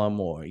problem,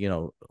 or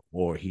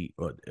well,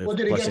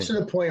 did it get to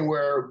the point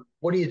where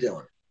what are you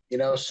doing?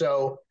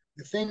 So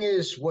the thing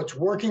is, what's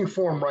working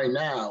for him right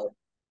now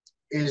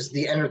is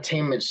the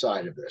entertainment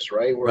side of this,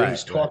 right? Where right,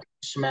 he's right, talking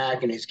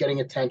smack and he's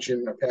getting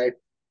attention. Okay.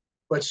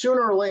 But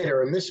sooner or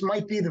later, and this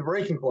might be the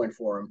breaking point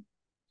for him,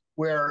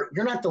 where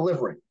you're not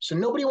delivering. So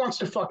nobody wants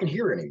to fucking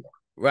hear it anymore.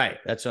 right.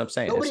 That's what I'm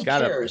saying. It's Nobody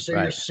gotta cares. So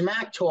your right,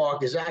 smack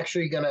talk is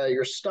actually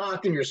your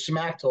stock and your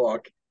smack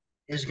talk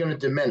is gonna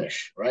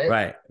diminish, right?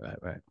 right, right,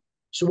 right.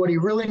 So what he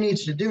really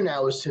needs to do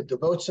now is to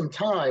devote some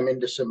time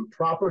into some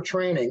proper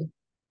training,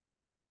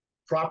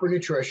 proper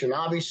nutrition,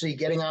 obviously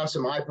getting on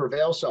some high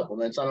prevail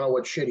supplements. I don't know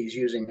what shit he's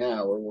using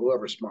now or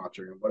whoever's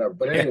sponsoring him, whatever,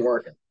 but it ain't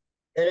working.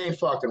 It ain't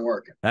fucking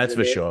working. That's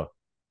for sure.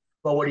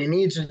 But what he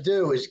needs to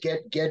do is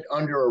get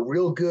under a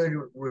real good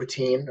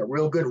routine, a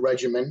real good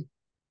regimen,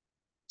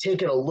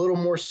 take it a little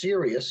more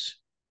serious,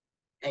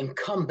 and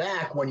come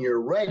back when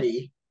you're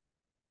ready,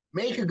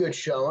 make a good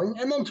showing,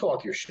 and then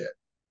talk your shit.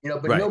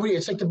 But Right. nobody,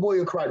 it's like the boy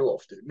who cried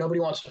wolf, dude. Nobody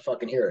wants to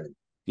fucking hear it.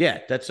 Yeah,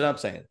 that's what I'm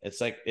saying.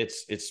 It's like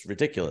it's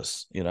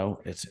ridiculous. Even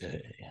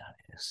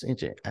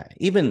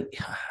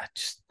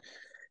just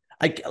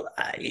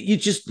you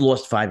just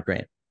lost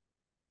 $5,000.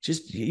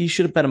 Just you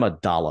should have bet him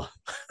 $1,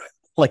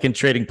 like in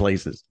trading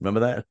places. Remember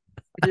that?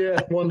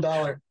 Yeah,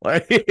 $1.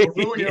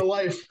 Ruin your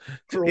life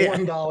for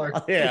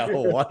 $1. Yeah,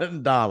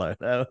 $1.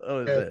 That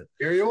was it.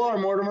 Here you are,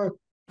 Mortimer.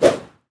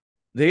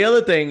 The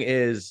other thing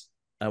is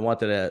I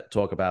wanted to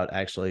talk about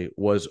actually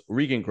was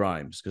Regan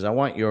Grimes, because I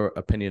want your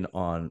opinion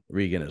on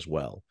Regan as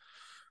well.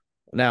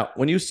 Now,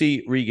 when you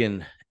see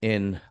Regan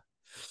in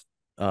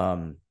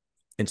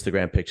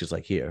Instagram pictures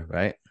like here,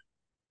 right?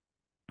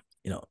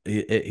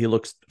 He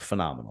looks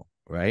phenomenal,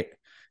 right?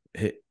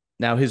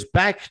 Now his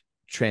back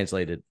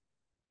translated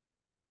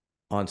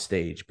on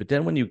stage, but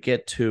then when you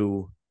get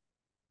to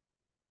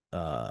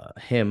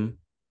him,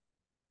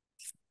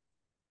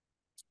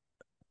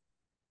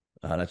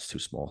 that's too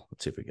small.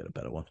 Let's see if we get a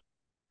better one.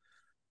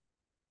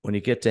 When you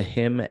get to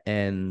him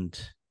and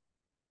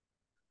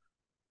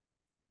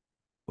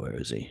where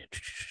is he?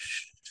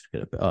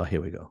 Oh,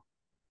 here we go.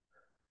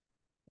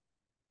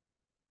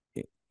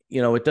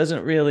 It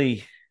doesn't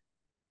really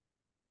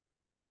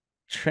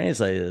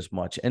translate as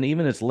much, and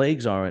even his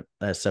legs aren't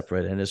as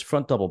separated, and his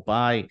front double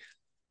bi,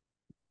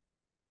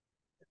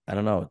 I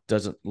don't know, it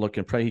doesn't look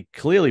impressive. He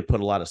clearly put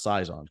a lot of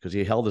size on because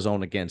he held his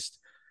own against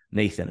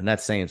Nathan, and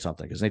that's saying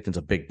something because Nathan's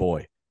a big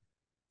boy.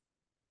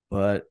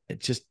 But it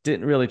just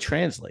didn't really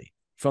translate.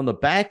 From the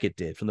back, it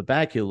did. From the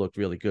back, he looked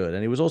really good.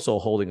 And he was also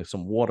holding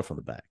some water from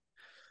the back.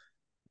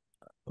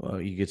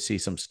 You could see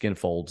some skin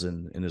folds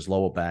in his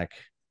lower back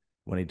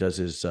when he does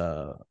his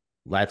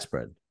lat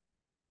spread.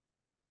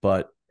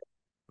 But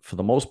for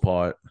the most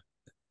part,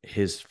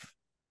 his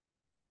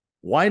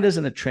why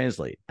doesn't it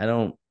translate? I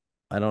don't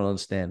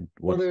understand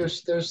Well,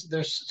 what.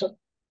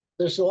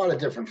 there's a lot of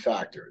different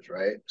factors,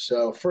 right?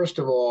 So first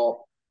of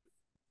all,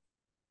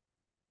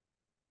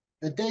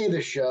 the day of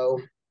the show,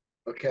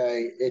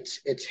 okay, it's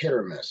hit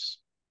or miss.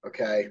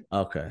 Okay.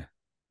 Okay.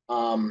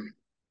 Um,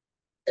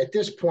 at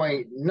this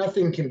point,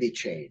 nothing can be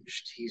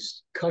changed.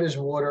 He's cut his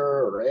water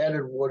or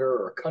added water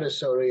or cut his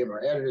sodium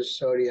or added his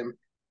sodium.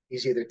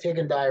 He's either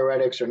taking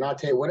diuretics or not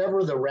taking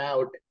whatever the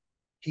route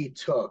he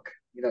took,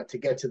 to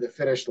get to the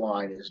finish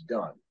line is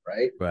done,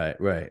 right? Right.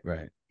 Right.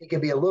 Right. He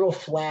could be a little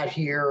flat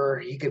here.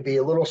 He could be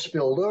a little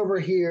spilled over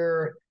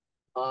here.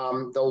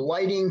 The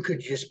lighting could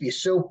just be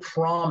so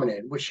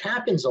prominent, which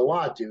happens a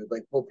lot, dude.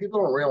 Like, what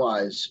people don't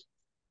realize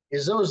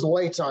is those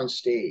lights on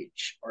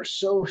stage are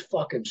so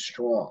fucking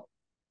strong.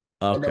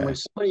 And then when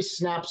Okay. somebody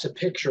snaps a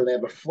picture, they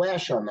have a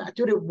flash on that.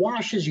 Dude, it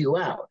washes you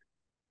out.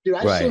 Dude,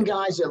 I've seen Right.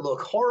 guys that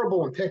look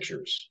horrible in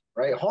pictures,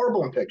 right?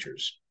 Horrible in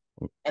pictures.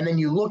 And then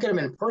you look at him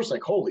in person,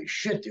 like, holy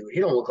shit, dude, he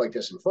don't look like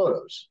this in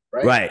photos,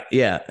 right? Right.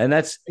 Yeah. And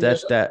that's And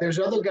that. there's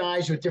other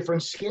guys with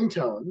different skin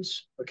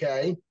tones,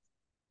 okay,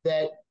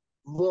 that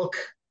look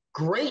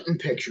great in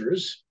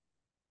pictures,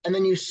 and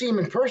then you see him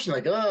in person,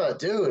 like, oh,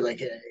 dude,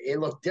 like it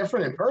looked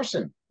different in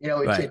person. It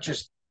Right.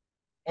 just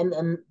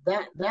and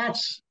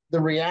that's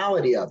the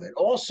reality of it.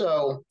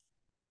 Also,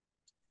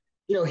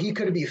 he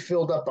could be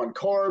filled up on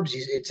carbs.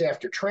 It's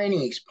after training.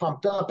 He's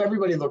pumped up.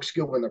 Everybody looks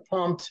good when they're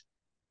pumped.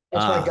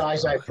 That's why Ah.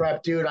 guys I Okay.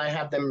 prep, dude, I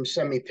have them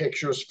send me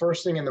pictures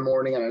first thing in the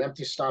morning on an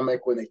empty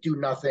stomach when they do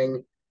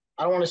nothing.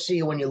 I don't want to see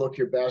you when you look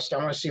your best. I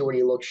want to see you when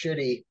you look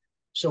shitty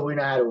so we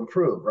know how to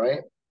improve,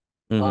 right?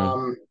 Mm-hmm.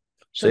 Um,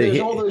 so So there's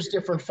all those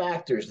different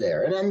factors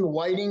there. And then the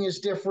lighting is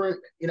different.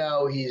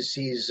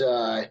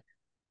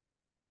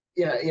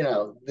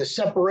 The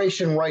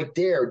separation right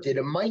there,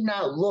 it might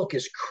not look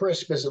as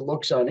crisp as it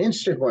looks on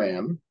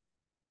Instagram.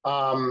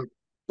 Um,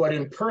 but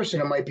in person,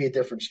 it might be a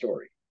different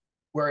story.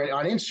 Where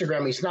on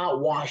Instagram, he's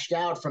not washed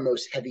out from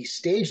those heavy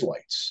stage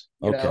lights.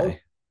 okay.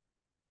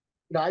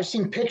 I've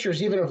seen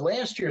pictures even of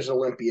last year's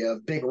Olympia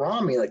of Big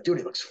Ramy. Like, dude,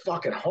 he looks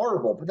fucking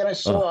horrible. But then I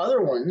saw Oh.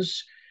 other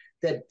ones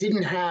that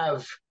didn't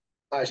have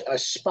a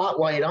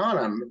spotlight on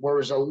him, where it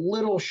was a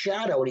little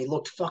shadow and he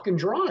looked fucking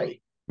dry.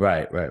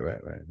 Right. Right.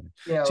 Right.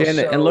 Right. See,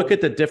 and look So at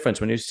the difference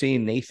when you see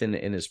Nathan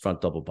in his front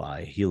double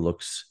by. He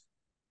looks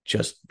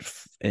just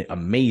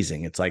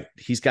amazing. It's like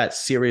he's got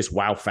serious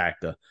wow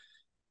factor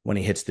when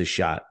he hits this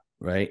shot,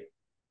 right?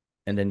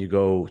 And then you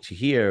go to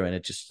here, and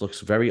it just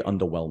looks very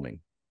underwhelming.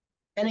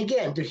 and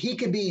again, dude, he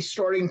could be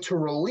starting to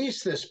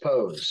release this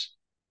pose.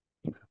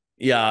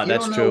 Yeah, You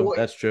that's don't know true. what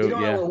That's you true.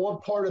 don't know Yeah.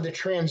 what part of the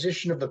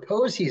transition of the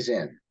pose he's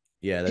in.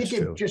 Yeah, He that's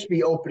could true. just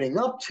be opening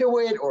up to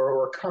it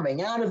or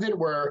coming out of it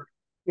where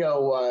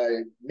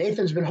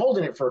Nathan's been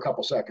holding it for a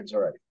couple seconds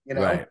already. Right.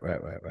 Right.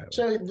 Right. Right. Right.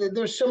 So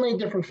there's so many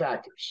different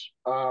factors.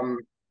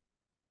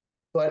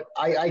 But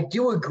I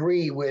do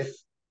agree with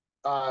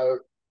uh,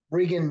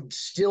 Regan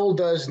still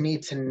does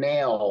need to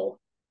nail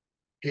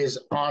his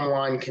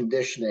online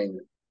conditioning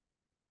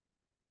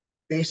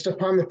based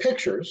upon the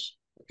pictures.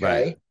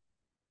 Right.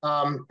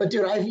 Okay. But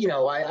dude,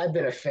 I've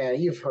been a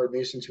fan. You've heard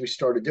me since we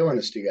started doing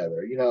this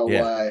together.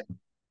 Yeah.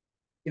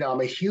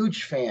 I'm a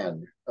huge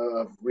fan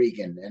of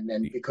Regan,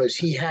 and because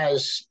he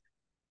has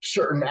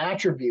certain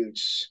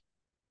attributes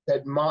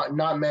that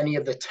not many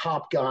of the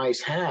top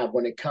guys have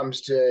when it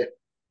comes to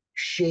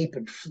shape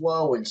and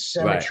flow and Right.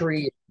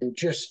 symmetry and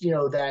just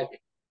that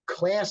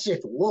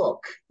classic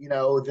look.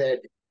 That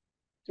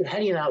dude, how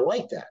do you not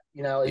like that?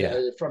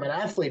 Yeah. From an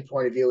athlete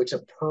point of view, it's a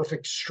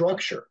perfect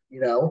structure.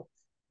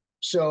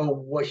 So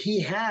what he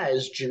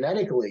has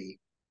genetically,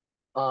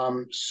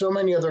 so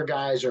many other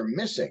guys are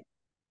missing.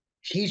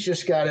 He's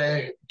just got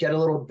to get a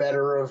little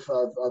better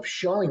of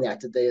showing that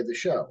the day of the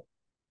show.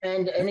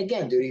 And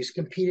again, dude, he's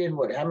competed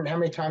how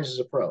many times as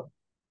a pro?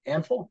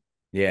 Handful.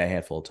 Yeah, a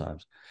handful of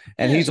times.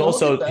 And Yeah, so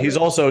he'll get he's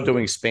better. also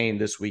doing Spain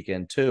this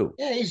weekend too.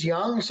 Yeah, he's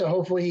young, so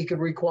hopefully he could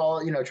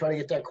try to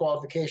get that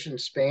qualification in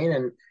Spain.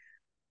 And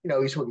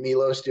he's with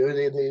Milos, dude.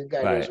 The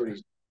guy knows Right. what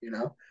he's.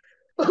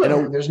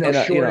 And There's no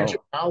shortage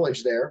of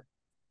knowledge there.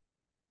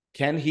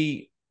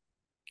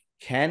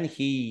 can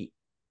he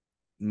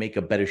make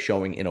a better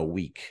showing in a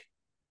week?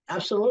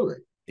 Absolutely.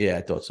 Yeah,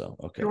 I thought so.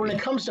 Okay. When Yeah.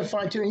 it comes to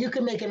fine tuning, you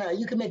can make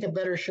a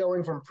better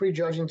showing from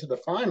prejudging to the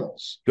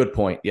finals Good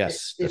point.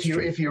 Yes, if that's you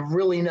true. if you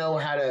really know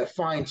how to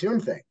fine tune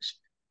things,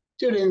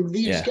 dude. And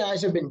these Yeah.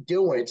 guys have been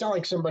doing it. It's not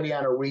like somebody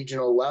on a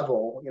regional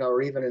level,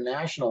 or even a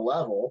national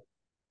level,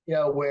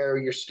 where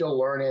you're still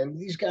learning.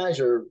 These guys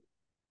are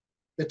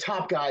the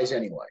top guys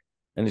anyway.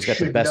 And he's got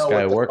the Should best know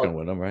guy what the working fuck.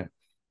 with him, right?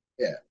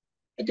 Yeah.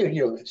 And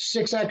dude,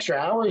 6 extra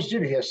hours,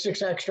 dude. If you have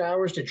 6 extra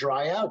hours to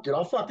dry out, dude,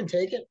 I'll fucking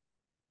take it.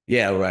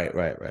 Yeah, right,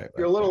 right, right, You're a right,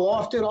 right, little right.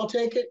 off, dude. I'll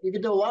take it. You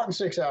can do a lot in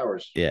 6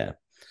 hours. Yeah.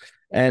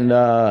 And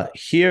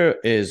here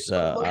is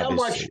Look how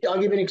much. obviously I'll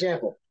give you an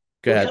example.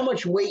 go Look how ahead.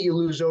 much weight you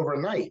lose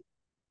overnight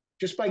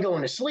just by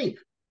going to sleep.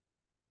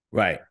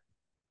 Right.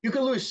 You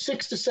can lose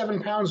 6 to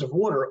 7 pounds of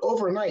water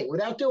overnight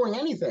without doing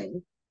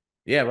anything.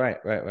 Yeah, right,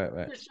 right, right,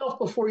 right. Yourself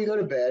before you go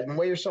to bed and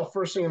weigh yourself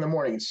first thing in the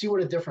morning and see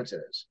what a difference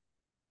it is.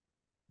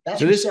 That's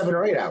So from this 7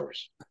 or 8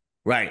 hours.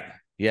 right,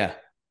 yeah.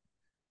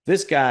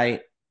 This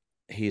guy,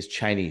 he's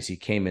Chinese. He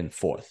came in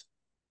fourth.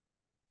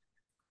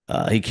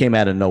 He came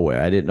out of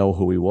nowhere. I didn't know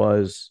who he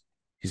was.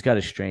 He's got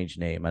a strange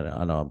name. I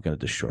know I'm going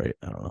to destroy it.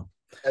 I don't know.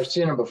 I've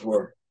seen him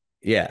before.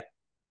 Yeah,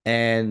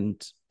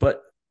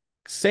 but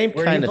same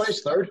Where did he kind of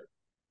place? Third?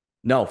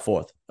 no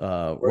fourth.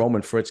 Fourth?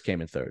 Roman Fritz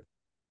came in third,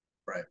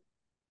 Right.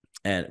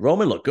 and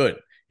Roman looked good.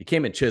 He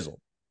came in chiseled,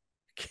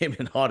 came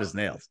in hard as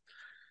nails.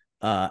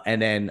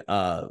 And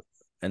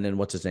then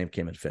what's his name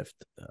came in fifth.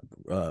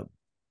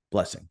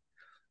 Blessing,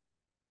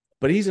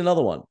 but he's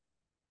another one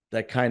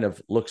that kind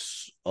of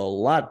looks a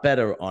lot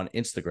better on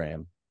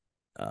Instagram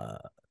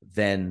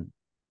than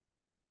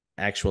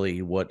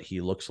actually what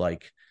he looks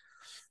like.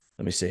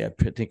 Let me see. I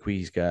think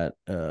he's got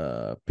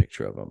a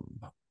picture of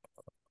him.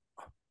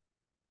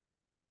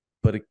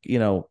 But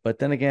but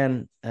then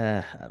again,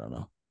 I don't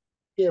know.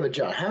 Yeah, but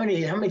John, how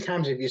many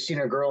times have you seen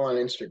a girl on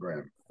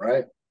Instagram,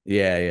 right?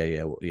 Yeah.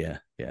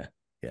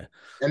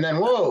 And then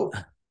whoa,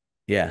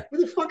 Yeah. who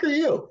the fuck are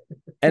you?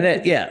 And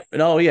then yeah,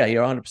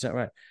 you're 100%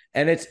 right.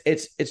 And it's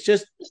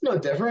just It's no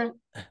different,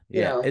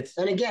 yeah, it's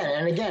And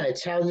again,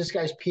 it's how this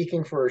guy's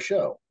peaking for a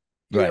show.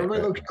 Dude,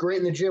 everybody looks great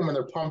in the gym when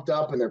they're pumped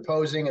up and they're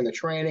posing and they're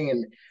training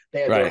and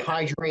they're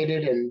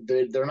hydrated and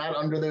they're not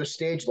under those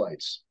stage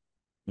lights.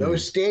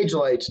 Those stage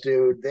lights,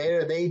 dude,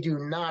 they do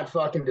not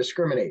fucking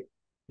discriminate.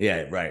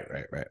 Yeah, right.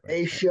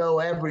 They show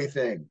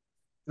everything.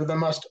 They're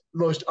the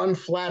most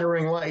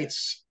unflattering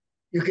lights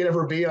you could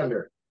ever be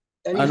under.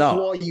 Any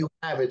flaw you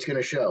have, it's going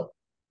to show.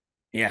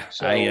 Yeah,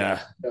 so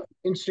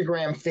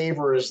Instagram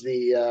favors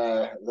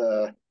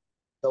the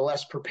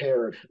less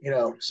prepared,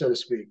 so to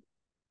speak.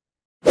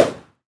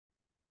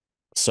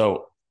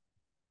 So,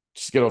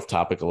 just get off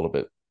topic a little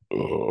bit.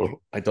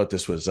 I thought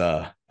this was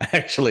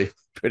actually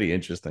pretty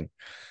interesting.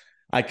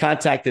 I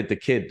contacted the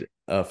kid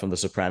from The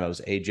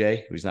Sopranos,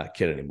 AJ, who's not a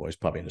kid anymore. He's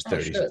probably in his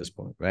 30s at this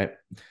point, right?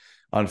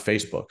 On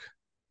Facebook.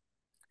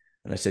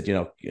 And I said,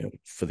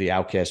 for the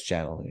Outcast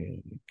channel,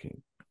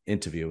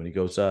 interview. And he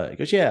goes,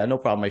 yeah, no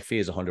problem. My fee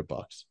is $100.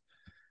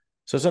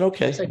 So I said,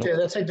 okay.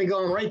 That's like they're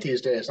going right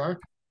these days, huh?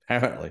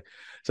 Apparently.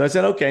 So I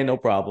said, okay, no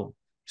problem.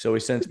 So he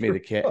sends me the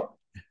cash.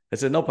 I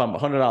said, no problem,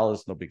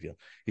 $100, no big deal.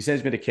 He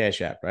sends me the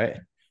Cash App, right?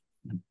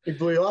 He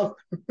blew you up.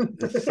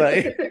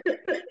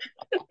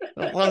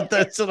 Well,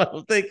 that's what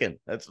I'm thinking.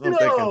 That's what I'm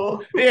thinking.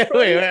 Yeah,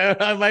 wait,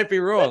 I might be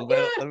wrong,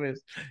 but I mean,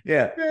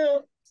 yeah.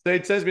 So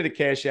he sends me the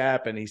Cash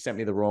App, and he sent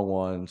me the wrong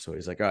one. So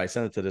he's like, all right,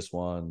 send it to this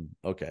one.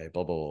 Okay,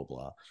 blah, blah, blah,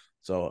 blah.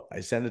 So I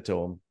send it to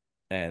him,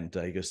 and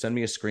he goes, send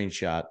me a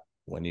screenshot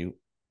when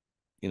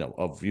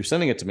of you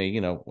sending it to me,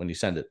 when you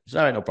send it. It's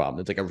all right, no problem.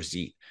 It's like a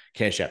receipt,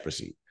 Cash App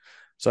receipt.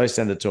 So I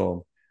send it to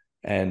him,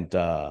 and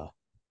I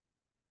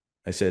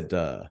said,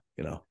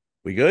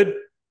 we good?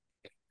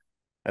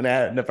 And I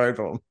hadn't heard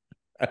from him.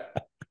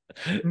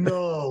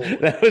 No.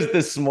 That was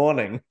this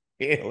morning.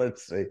 Yeah,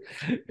 let's see.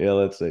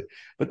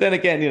 But then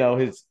again,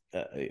 his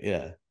he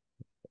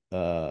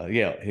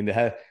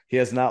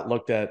has not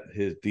looked at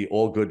the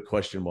all good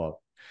question mark.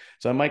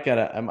 So I might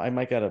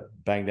gotta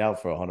banged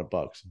out for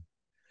 $100.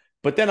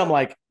 But then I'm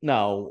like,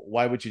 no,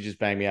 why would you just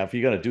bang me out? If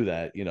you're gonna do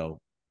that, if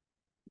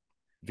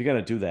you're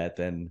gonna do that,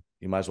 then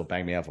you might as well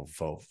bang me out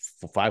for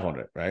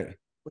 500, right?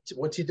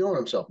 What's he doing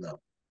himself now?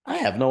 I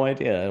have no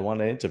idea. I want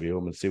to interview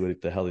him and see what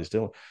the hell he's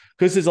doing,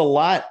 because there's a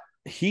lot.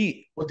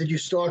 Did you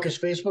stalk his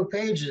Facebook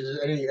page? Is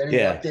any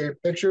updated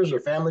pictures or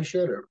family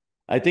shit? Or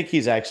I think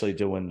he's actually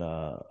doing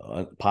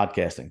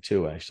podcasting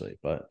too, actually.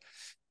 But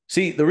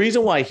see, the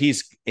reason why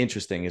he's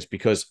interesting is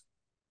because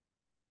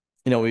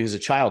he's a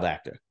child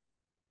actor,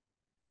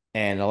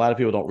 and a lot of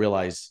people don't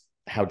realize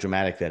how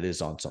dramatic that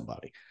is on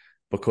somebody,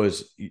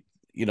 because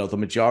the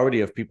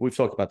majority of people, we've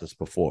talked about this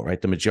before,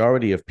 right? The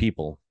majority of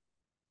people,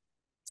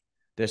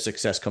 their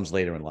success comes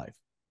later in life.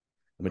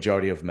 The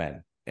majority of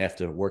men,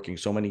 after working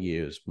so many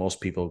years, most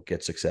people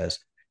get success,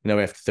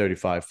 after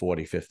 35,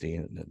 40, 50,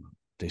 and then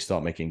they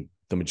start making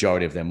the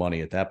majority of their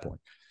money at that point.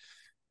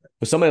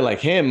 But somebody like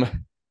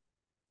him,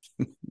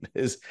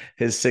 his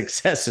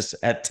success is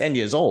at 10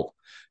 years old,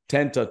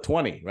 10 to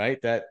 20, right?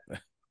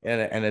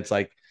 And it's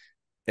like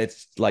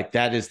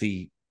that is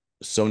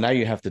so now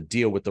you have to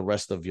deal with the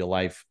rest of your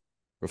life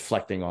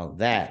reflecting on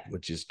that,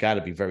 which has got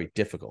to be very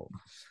difficult.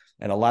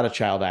 And a lot of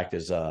child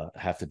actors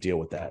have to deal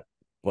with that.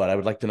 But I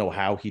would like to know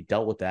how he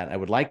dealt with that. I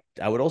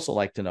would also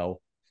like to know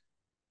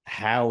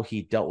how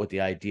he dealt with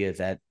the idea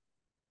that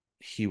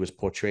he was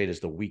portrayed as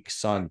the weak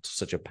son to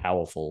such a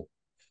powerful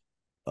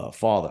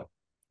father,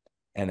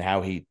 and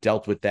how he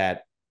dealt with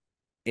that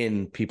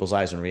in people's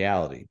eyes in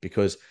reality,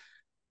 because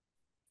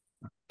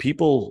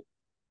people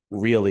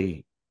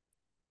really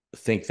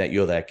think that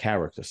you're that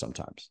character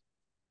sometimes.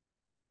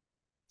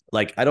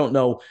 Like, I don't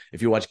know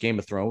if you watch Game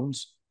of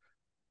Thrones,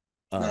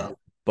 no,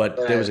 but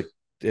there was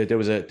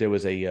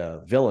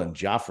a villain,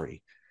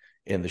 Joffrey,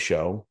 in the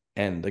show,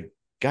 and the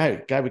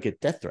guy would get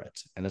death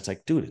threats, and it's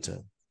like, dude, it's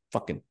a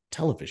fucking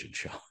television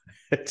show.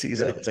 It's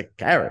a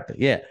character,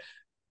 yeah.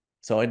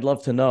 So I'd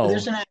love to know.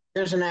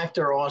 There's an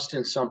actor,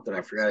 Austin something.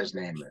 I forgot his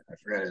name.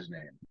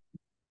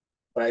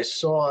 but I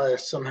saw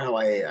somehow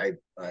I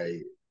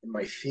in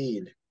my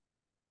feed,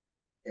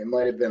 it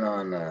might have been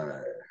on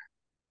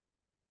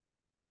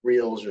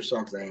Reels or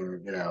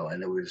something,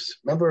 and it was,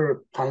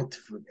 remember Punked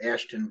with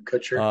Ashton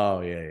Kutcher?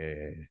 Oh yeah, yeah,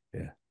 yeah,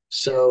 yeah.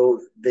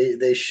 So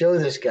they show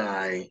this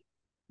guy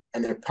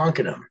and they're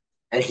punking him,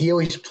 and he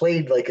always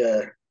played like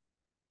a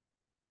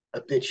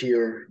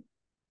bitchier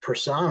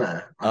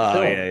persona on Oh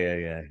film. yeah, yeah,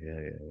 yeah,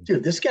 yeah,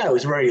 Dude, this guy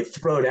was ready to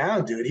throw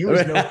down, dude. He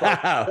was no fucking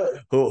yeah. good.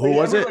 Who Like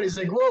was it? everybody's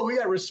like, whoa, we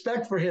got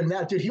respect for him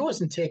now. Dude, he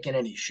wasn't taking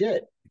any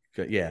shit.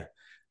 Yeah,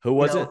 who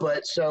was it?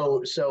 But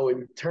so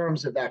in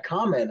terms of that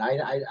comment, I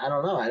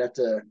don't know. I'd have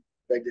to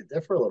beg to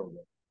differ a little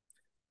bit.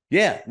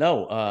 Yeah,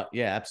 no,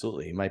 yeah,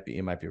 absolutely. You might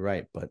be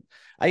right, but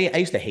I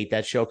used to hate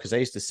that show because I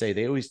used to say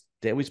they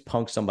always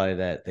punk somebody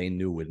that they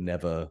knew would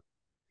never.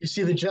 You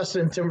see the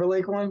Justin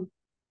Timberlake one?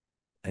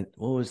 And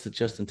what was the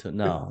Justin?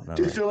 No, no,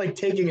 Dude, no. they're like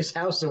taking his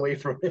house away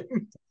from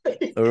him.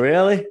 Oh,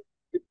 really?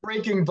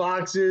 Breaking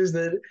boxes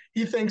that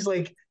he thinks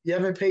like you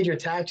haven't paid your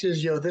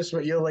taxes. Yo, this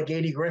one, yo, like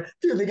 80 grand.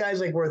 Dude, the guy's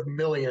like worth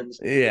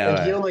millions. Yeah,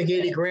 Like, yo, right. like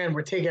 80 grand.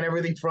 We're taking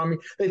everything from me.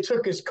 They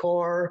took his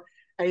car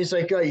and he's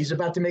like, he's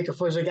about to make a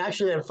phone. He's like,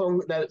 actually,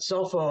 that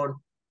cell phone,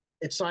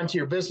 it's signed to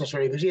your business,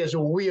 right? Because he has,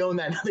 well, we own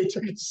that. Now they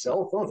took his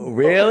cell phone.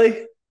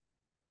 Really?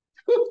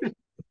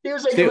 He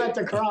was like See, about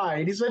to cry.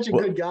 And he's such a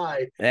what, good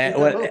guy.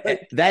 what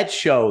that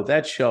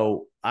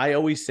show, I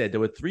always said there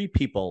were three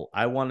people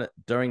I wanted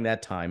during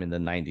that time in the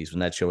 90s when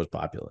that show was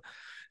popular.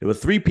 There were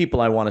three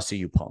people I want to see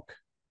you punk,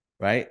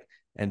 right?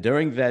 And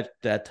during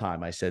that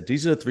time, I said,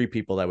 these are the three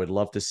people that I would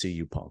love to see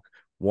you punk.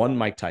 One,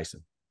 Mike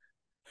Tyson.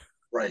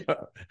 Right.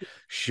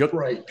 Shook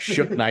Right.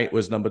 Shook Knight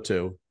was number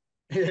two.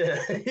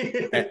 Yeah.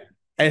 And,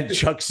 and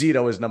Chuck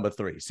Zito is number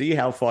three. See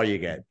how far you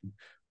get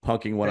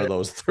punking one of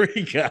those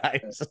three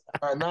guys.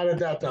 Not at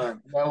that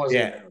time. That wasn't.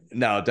 Yeah,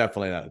 no,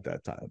 definitely not at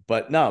that time.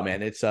 But no,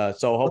 man, it's so Well,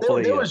 there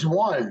hopefully was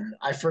one.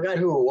 I forgot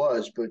who it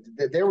was, but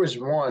there was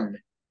one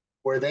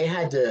where they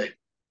had to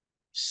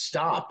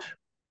stop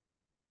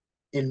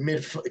in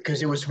mid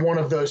because it was one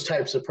of those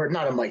types of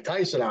not a Mike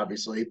Tyson,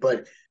 obviously,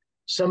 but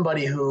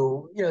somebody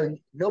who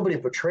nobody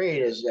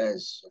portrayed as a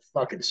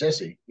fucking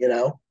sissy,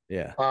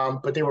 yeah.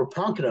 But they were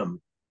punking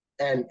him,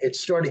 and it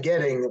started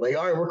getting like,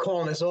 all right, we're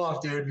calling this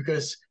off, dude,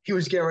 because he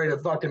was getting ready to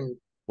fucking.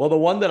 Well, the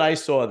one that I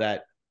saw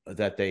that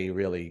they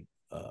really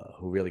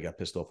who really got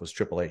pissed off was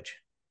Triple H.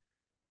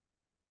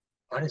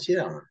 I didn't see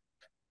that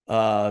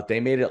one. They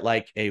made it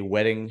like a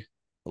wedding,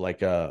 like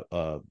there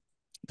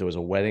was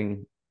a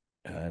wedding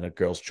in a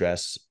girl's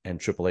dress, and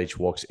Triple H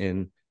walks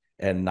in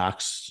and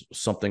knocks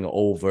something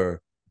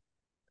over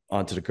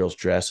onto the girl's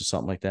dress or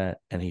something like that,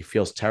 and he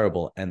feels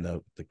terrible, and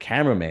the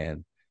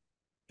cameraman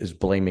is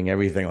blaming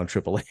everything on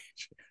Triple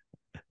H.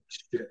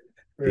 Shit, Yeah,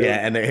 really?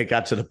 and it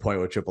got to the point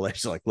where Triple H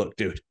is like, "Look,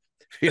 dude,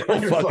 you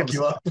I'm don't gonna fucking." fuck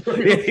you up.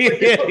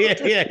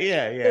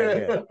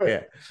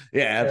 Yeah,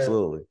 yeah,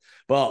 absolutely.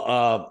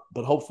 Well,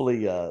 but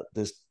hopefully,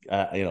 this,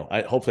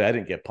 hopefully I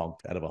didn't get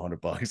punked out of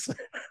 $100.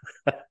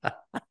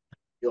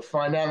 You'll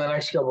find out in the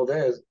next couple of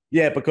days.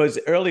 Yeah, because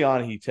early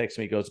on he texts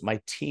me, he goes, my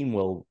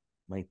team.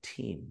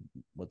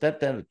 Well,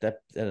 that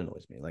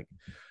annoys me. Like,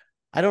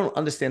 I don't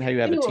understand how you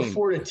have Can a you team.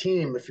 afford a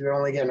team if you're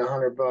only getting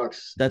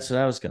 $100 That's what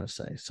I was gonna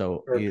say.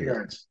 So per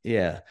appearance?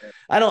 yeah,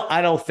 I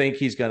don't think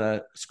he's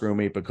gonna screw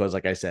me because,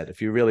 like I said,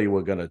 if you really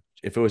were gonna,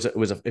 if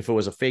it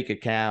was a fake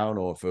account,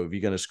 or if you're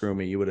gonna screw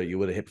me, you would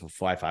have hit for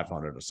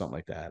 500 or something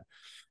like that,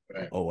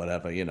 Right. or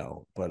whatever,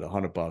 But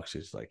 $100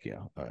 is like,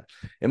 all right.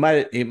 It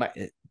might.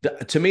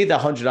 To me, the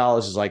 $100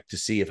 is like to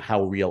see if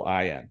how real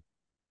I am,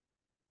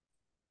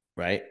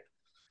 right?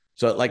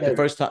 So like Maybe.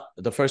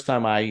 the first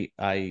time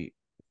I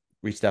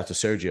reached out to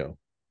Sergio,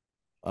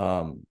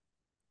 um,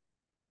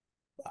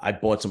 I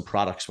bought some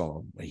products from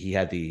him. He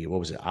had what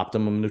was it,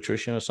 Optimum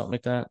Nutrition or something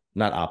like that?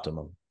 Not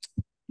Optimum.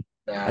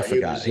 I He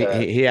forgot. was.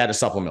 He had a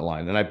supplement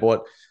line, and I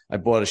bought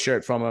a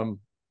shirt from him,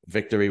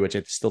 Victory, which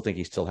I still think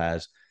he still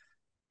has,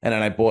 and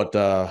then I bought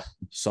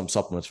some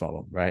supplements from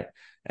him, right?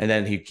 And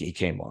then he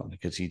came on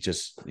because he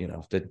just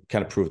that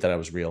kind of proved that I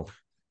was real,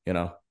 you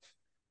know.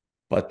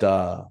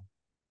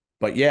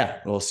 But yeah,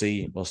 we'll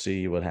see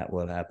what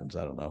happens.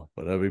 I don't know,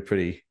 but it'll be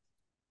pretty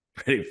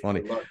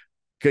funny. Good luck.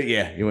 Good,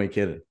 yeah, you ain't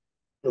kidding.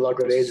 Good luck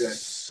with AJ.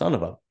 Son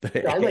of a.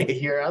 I'd like to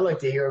hear. I'd like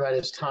to hear about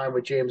his time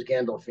with James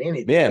Gandolfini.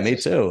 Dude. Yeah, That's me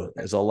just, too.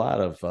 There's a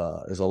lot of.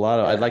 I'd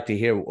yeah. like to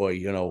hear, or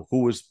who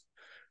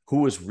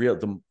was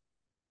real.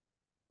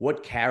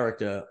 What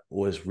character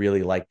was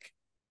really like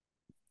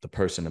the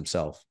person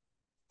himself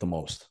the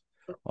most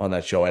on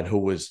that show, and who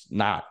was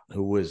not?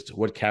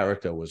 What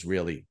character was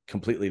really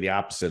completely the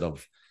opposite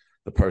of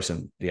the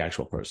person, the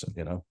actual person?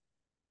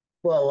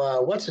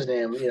 Well, what's his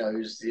name? He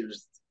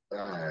was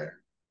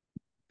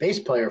bass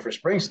player for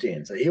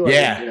Springsteen, so he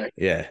wasn't. Yeah,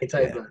 yeah, Any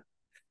type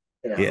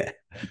yeah, of. yeah,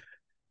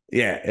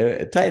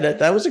 yeah. Tell you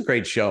that was a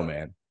great show,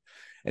 man.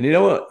 And you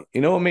know what?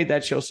 You know what made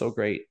that show so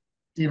great?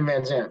 Steven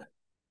Van Zandt.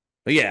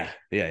 But yeah,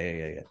 yeah, yeah,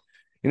 yeah,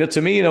 yeah.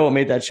 To me, what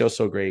made that show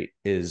so great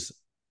is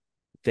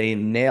they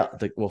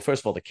nailed well,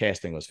 first of all, the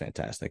casting was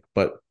fantastic,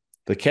 but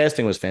The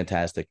casting was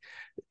fantastic.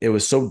 It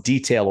was so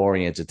detail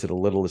oriented to the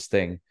littlest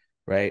thing,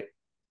 right?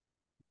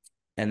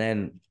 And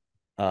then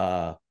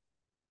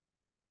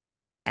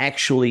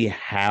actually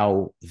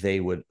how they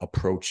would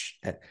approach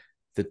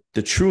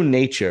the true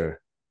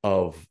nature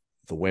of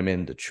the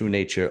women, the true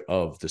nature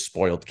of the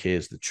spoiled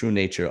kids, the true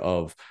nature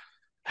of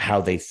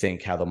how they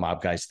think, how the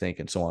mob guys think,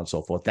 and so on and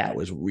so forth. That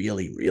was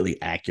really,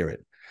 really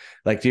accurate.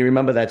 Like, do you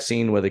remember that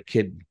scene where the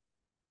kid,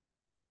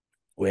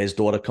 where his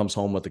daughter comes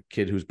home with a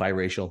kid who's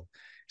biracial?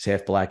 He's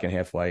half black and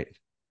half white.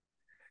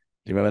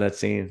 Do you remember that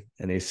scene?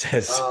 And he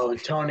says, Oh,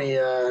 Tony,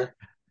 yeah,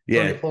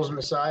 Tony pulls him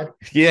aside.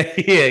 yeah.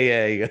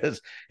 He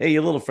goes, hey,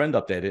 your little friend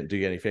up there didn't do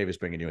you any favors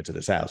bringing you into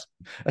this house.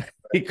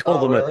 He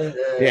called Oh, him really?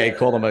 yeah, he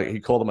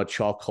called him a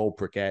charcoal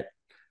briquette,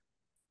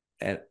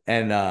 and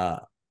yeah,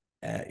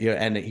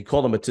 and he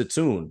called him a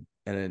titoon,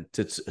 and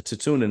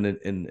titoon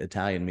in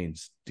Italian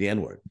means the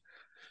N word.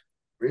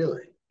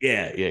 Really?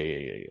 Yeah.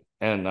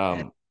 And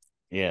Yeah.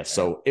 yeah,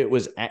 so it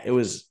was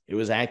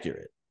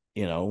accurate,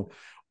 you know,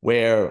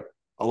 where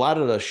a lot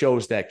of the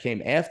shows that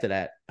came after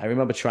that, I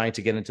remember trying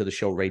to get into the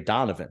show Ray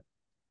Donovan,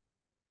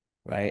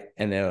 right?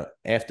 And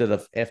after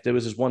there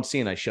was this one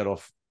scene, I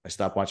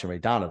stopped watching Ray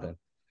Donovan.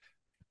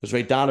 Because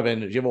Ray Donovan,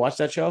 did you ever watch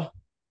that show?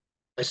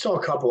 I saw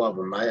a couple of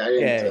them. I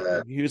didn't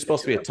Yeah, he was get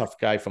supposed to to be a them. tough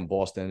guy from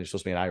Boston. He's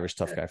supposed to be an Irish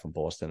tough Yeah. guy from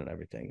Boston and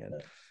everything. And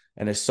Yeah.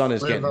 and his son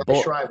is Live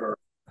getting Schreiber.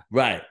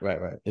 right.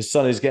 His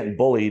son is getting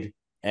bullied,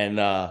 and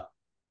the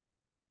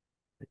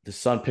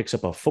son picks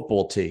up a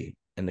football tee,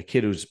 and the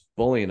kid who's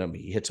bullying him,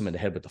 he hits him in the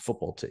head with the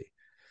football tee,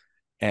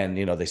 and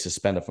they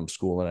suspend him from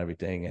school and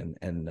everything,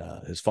 and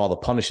his father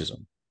punishes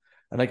him,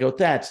 and I go,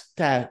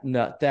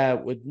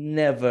 that would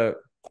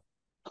never.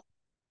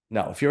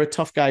 No, if you're a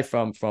tough guy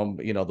from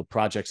the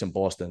projects in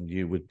Boston,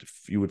 you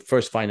would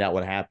first find out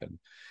what happened,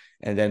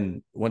 and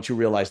then once you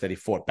realize that he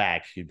fought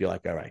back, you'd be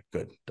like, all right,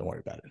 good, don't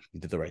worry about it, you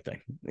did the right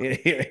thing.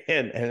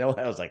 And I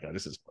was like, oh,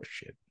 this is more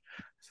shit.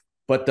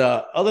 But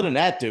other than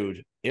that,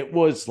 dude, it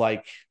was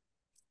like,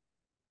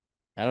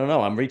 I don't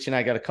know.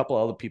 I got a couple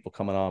of other people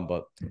coming on,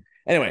 but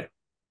anyway,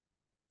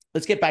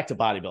 let's get back to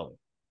bodybuilding.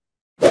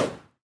 Did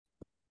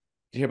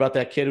you hear about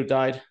that kid who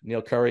died,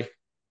 Neil Curry?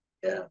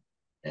 Yeah.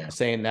 Yeah.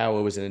 Saying now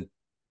it was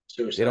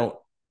Suicide. they don't.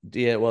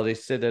 Yeah, well, they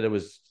said that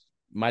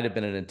might have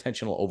been an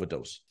intentional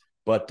overdose,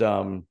 but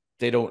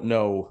they don't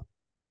know.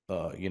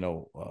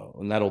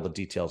 Not all the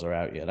details are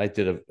out yet. I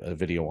did a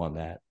video on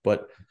that,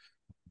 but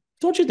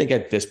don't you think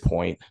at this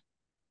point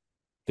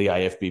the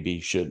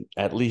IFBB should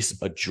at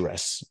least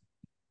address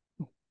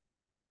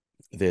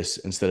this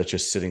instead of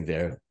just sitting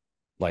there,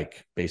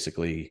 like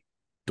basically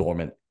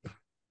dormant? I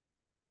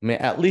mean,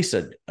 at least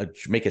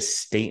make a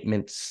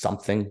statement,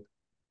 something.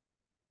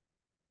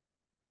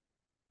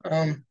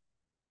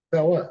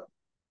 About what?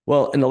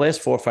 Well, in the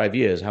last 4 or 5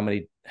 years, how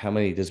many?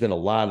 There's been a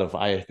lot of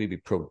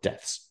IFBB pro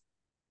deaths.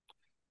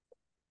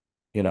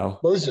 Well,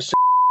 this is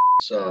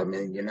so. I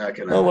mean, you're not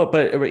gonna. No,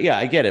 but yeah,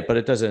 I get it, but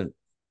it doesn't.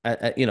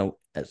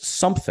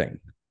 Something.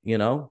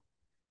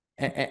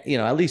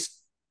 At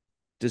least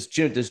does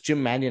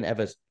Jim Mannion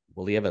ever?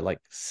 Will he ever like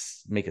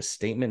make a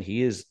statement?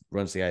 He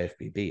runs the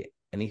IFBB.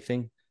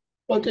 Anything?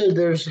 Well, dude,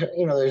 there's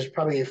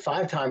probably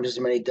 5 times as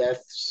many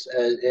deaths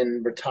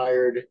in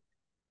retired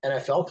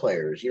NFL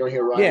players. You don't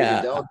hear Roger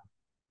Goodell.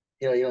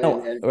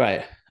 And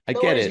right. I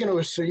get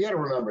it. So you got to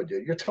remember,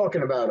 dude, you're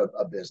talking about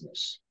a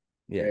business.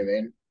 Yeah. You know what I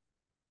mean?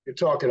 You're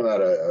talking about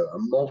a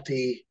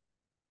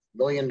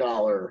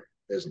multi-million-dollar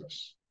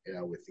business,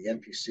 with the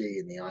NPC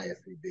and the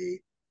IFBB,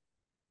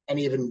 and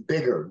even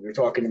bigger. You're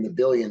talking in the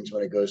billions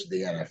when it goes to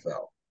the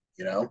NFL.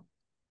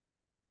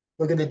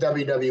 Look at the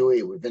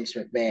WWE with Vince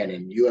McMahon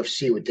and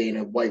UFC with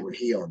Dana White when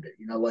he owned it.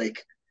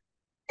 Like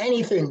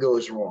anything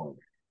goes wrong,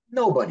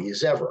 nobody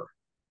is ever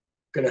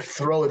going to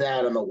throw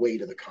that on the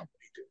weight of the company,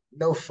 dude.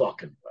 No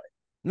fucking way.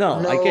 No,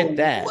 I get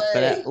that, way.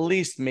 but at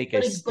least make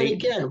a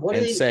statement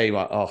and say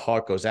a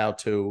heart goes out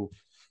to,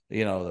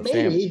 the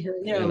maybe,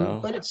 family.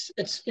 But it's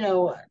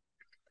Well,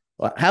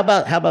 how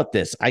about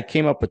this? I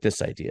came up with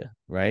this idea,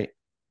 right?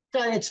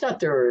 It's not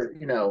their,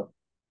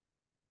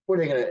 what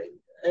are they gonna?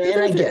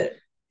 And I get it.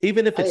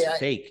 Even if it's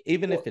fake,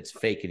 if it's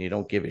fake and you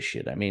don't give a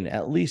shit, I mean,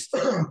 at least.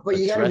 But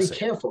you got to be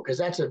careful because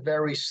that's a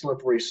very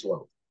slippery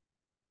slope.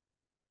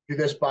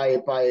 Because by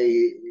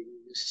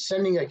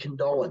sending a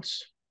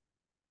condolence,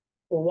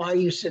 well, why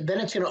you said then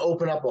it's going to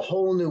open up a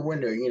whole new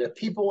window.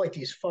 People like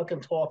these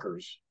fucking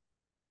talkers.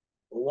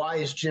 Why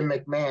is Jim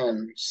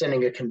McMahon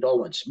sending a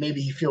condolence?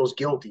 Maybe he feels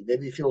guilty.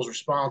 Maybe he feels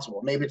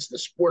responsible. Maybe it's the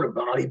sport of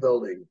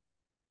bodybuilding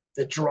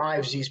that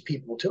drives these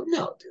people to.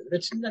 No, dude,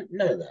 it's none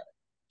of that.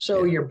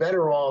 So You're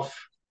better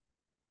off.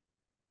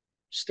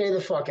 Stay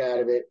the fuck out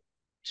of it.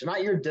 It's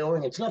not your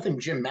doing. It's nothing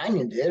Jim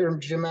Mannion did or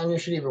Jim Mannion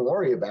should even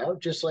worry about.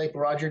 Just like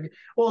Roger.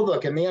 Well,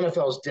 look, and the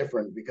NFL is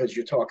different because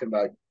you're talking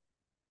about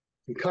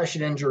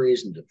concussion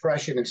injuries and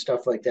depression and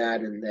stuff like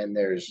that. And then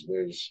there's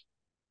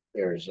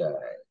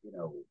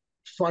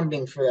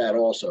funding for that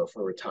also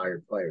for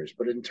retired players.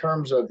 But in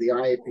terms of the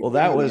IFBB, well,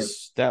 that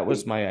was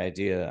my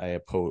idea. I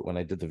opposed when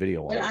I did the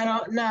video on it. I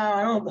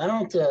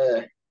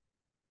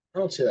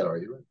don't see that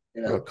argument.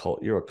 You You're a know, cold.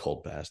 You're a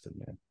cold bastard,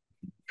 man.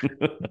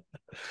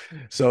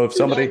 So if dude,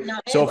 somebody,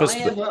 so if a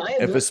I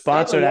have a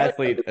sponsored lot.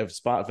 athlete,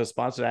 if a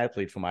sponsored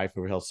athlete from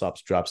iFood Health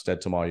Subs drops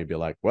dead tomorrow, you'd be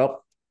like,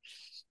 well,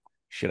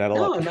 shit out of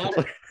No, luck. I'm not.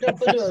 No,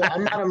 but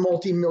I'm not a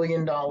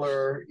multi-million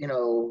dollar,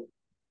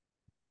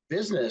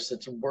 business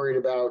that's worried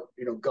about,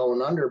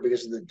 going under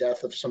because of the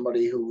death of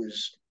somebody who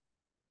was,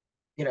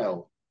 you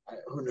know,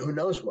 who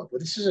knows what. But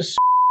this is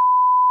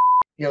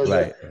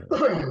Right.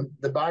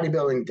 the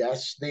bodybuilding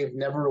deaths. They've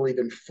never really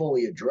been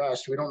fully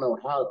addressed. We don't know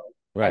how.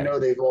 I Right. know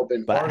they've all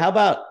been But hard.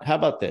 how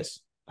about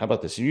this? How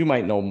about this? You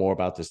might know more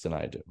about this than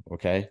I do.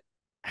 Okay.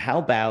 How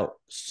about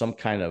some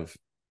kind of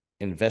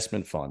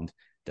investment fund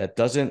that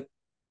doesn't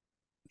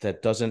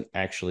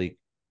actually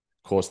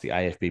cost the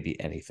IFBB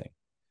anything?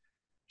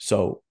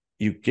 So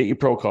you get your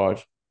pro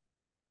card,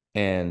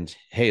 and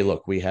hey,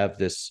 look, we have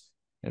this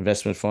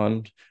investment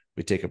fund.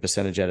 We take a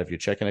percentage out of your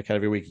checking account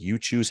every week. You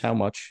choose how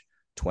much,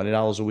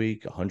 $20 a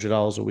week,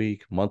 $100 a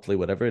week, monthly,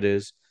 whatever it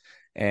is.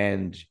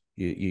 And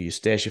you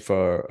stash it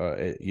for,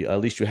 at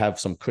least you have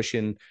some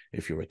cushion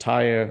if you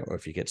retire or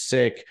if you get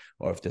sick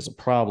or if there's a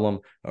problem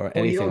or Well,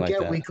 you anything don't like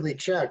get that. weekly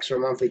checks or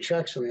monthly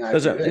checks from the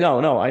Doesn't, IFBB.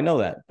 no, I know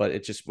that, but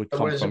it just would So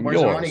come from where's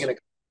the money yours. going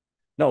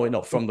to?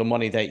 No, from the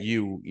money that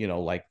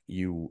like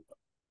you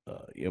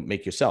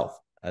make yourself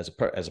as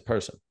a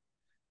person.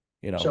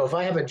 So if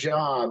I have a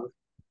job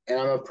and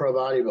I'm a pro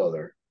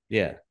bodybuilder,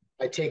 Yeah.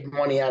 I take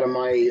money out of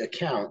my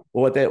account.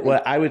 What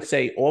I would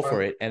say,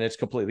 offer it, and it's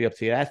completely up to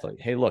the athlete.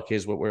 Hey, look,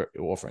 here's what we're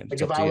offering. Like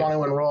It's if up to I you. want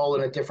to enroll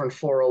in a different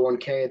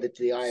 401k that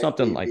the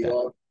Something like IFBB that.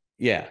 offers,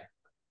 Yeah,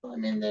 I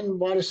mean, then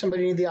why does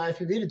somebody need the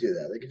IFBB to do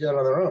that? They could do it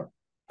on their own.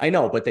 I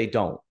know, but they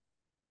don't.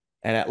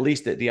 And at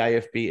least at the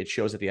IFB, it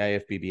shows that the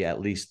IFBB at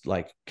least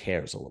like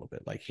cares a little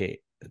bit. Like, hey,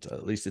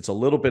 at least it's a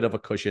little bit of a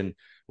cushion.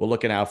 We're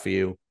looking out for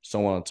you,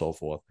 so on and so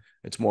forth.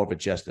 It's more of a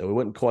gesture. It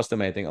wouldn't cost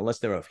them anything unless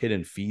there are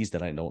hidden fees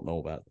that I don't know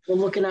about. Well,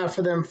 looking out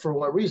for them for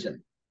what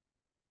reason?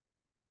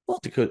 Well,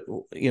 because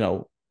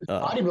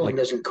Bodybuilding like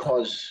doesn't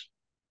cause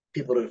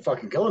people to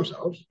fucking kill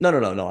themselves.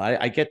 no.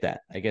 I get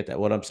that. I get that.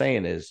 What I'm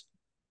saying is,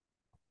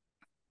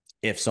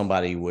 if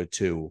somebody were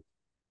to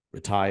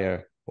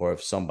retire, or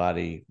if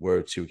somebody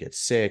were to get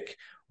sick,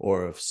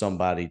 or if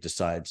somebody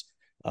decides,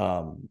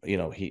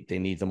 they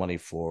need the money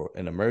for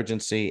an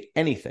emergency,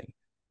 anything.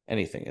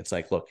 It's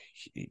like, look,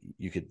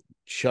 you could,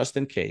 just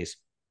in case,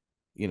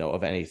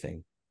 of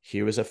anything,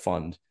 here is a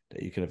fund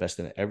that you can invest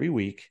in every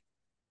week.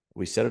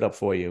 We set it up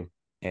for you,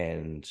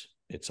 and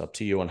it's up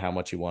to you on how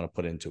much you want to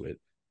put into it.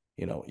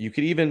 You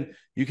could even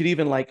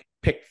like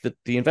pick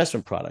the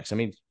investment products. I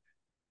mean,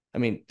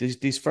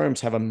 these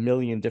firms have a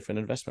million different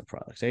investment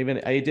products. I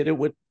did it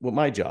with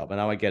my job, and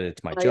now I get it.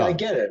 It's my I job.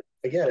 get it.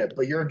 I get it.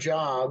 But your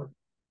job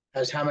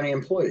has how many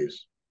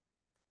employees?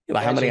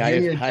 But And it's a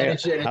union, and how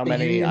it's a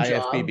many union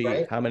job, IFBB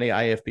right?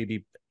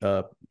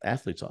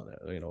 athletes are there?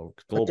 But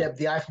Global.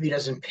 the IFBB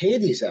doesn't pay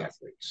these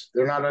athletes.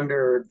 They're not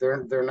under.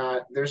 They're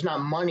not. There's not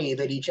money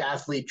that each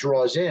athlete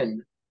draws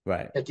in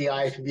Right. that the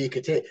IFBB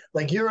could take.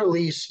 Like you're at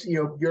least,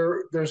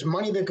 there's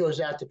money that goes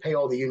out to pay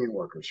all the union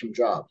workers from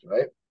jobs,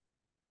 right?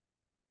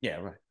 Yeah.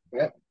 Right.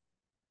 Right.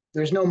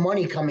 There's no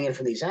money coming in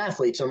from these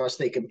athletes unless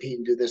they compete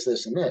and do this,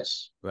 this, and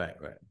this. Right.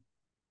 Right.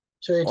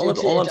 So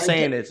All I'm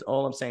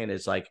saying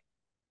is like,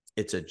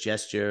 it's a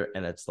gesture,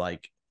 and it's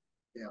like,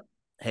 yeah.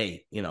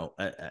 Hey,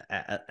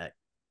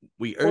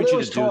 we urge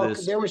you to do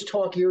this. There was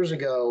talk years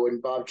ago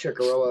when Bob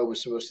Ciccarello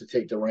was supposed to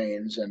take the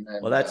reins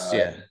Well, that's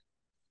yeah.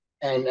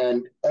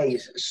 And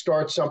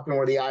start something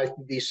where the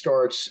IFBB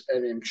starts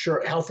an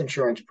health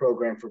insurance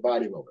program for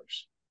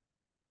bodybuilders.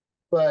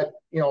 But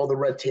the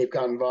red tape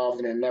got involved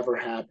and it never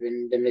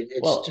happened.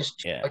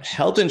 And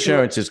health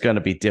insurance is going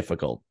to be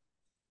difficult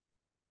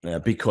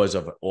because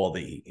of all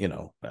the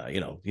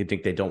you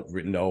think they don't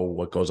know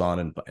what goes on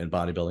in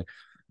bodybuilding.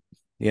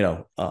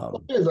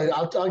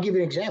 I'll give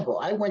you an example.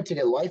 I went to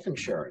get life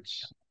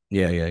insurance.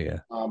 Yeah.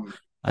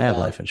 I have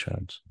life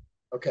insurance.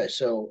 Okay,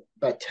 so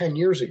about 10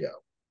 years ago,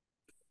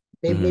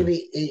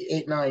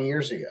 maybe 9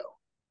 years ago,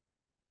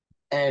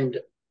 and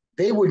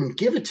they wouldn't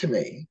give it to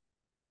me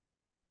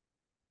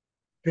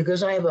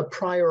because I have a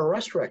prior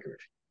arrest record.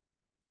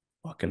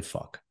 Fucking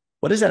fuck.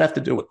 What does that have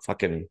to do with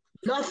fucking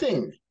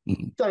nothing?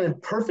 Done in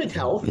perfect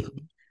health.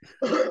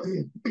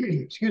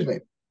 Excuse me.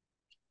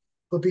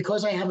 But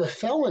because I have a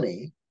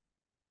felony,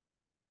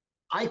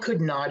 I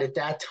could not at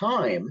that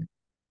time.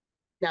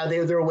 Now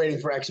they're waiting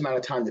for X amount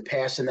of time to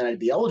pass, and then I'd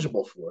be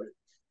eligible for it.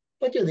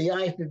 But the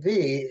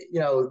IFBB,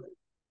 you're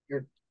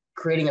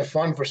creating a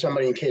fund for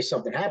somebody in case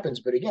something happens.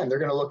 But again, they're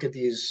going to look at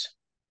these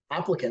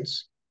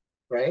applicants,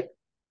 right?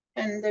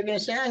 And they're going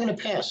to say, "I'm going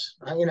to pass."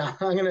 I'm going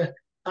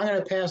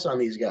to pass on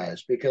these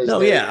guys because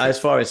as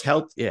far as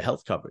health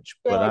coverage.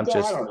 But I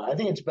don't know. I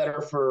think it's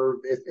better for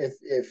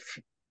if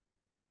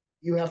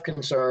you have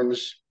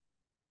concerns,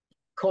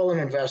 call an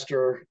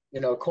investor,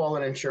 call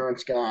an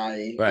insurance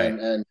guy, right,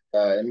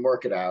 and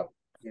work it out.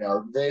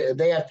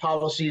 They have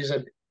policies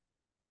that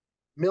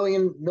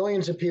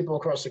millions of people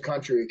across the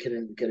country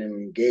can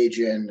engage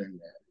in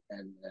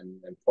and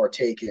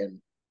partake in.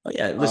 Oh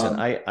yeah, listen, Um,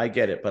 I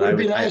get it, but would I it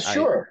be would nice?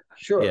 Sure,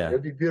 sure. yeah.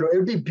 It'd be beautiful. It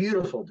would be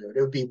beautiful, dude.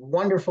 It would be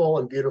wonderful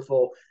and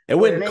beautiful, It but it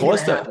wouldn't ain't gonna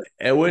cost them. happen.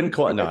 It wouldn't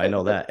cost. No, I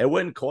know that it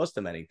wouldn't cost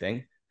them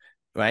anything,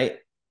 right?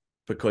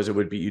 Because it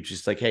would be you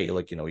just like, hey,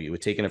 like you were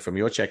taking it from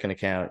your checking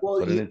account, Well,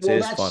 put it into well,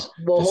 his fund. that's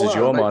well. This Hold is on,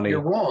 your but you're money.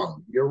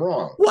 wrong. You're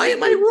wrong. Why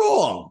am I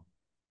wrong?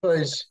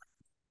 Because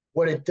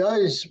what it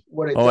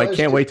Oh, I does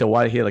can't to wait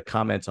to hear the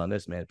comments on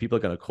this, man. People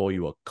are gonna call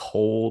you a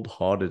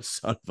cold-hearted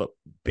son of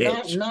a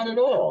bitch. not at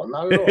all,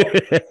 not at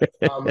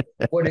all.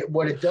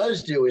 What it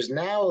does do is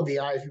now the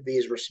IFBB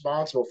is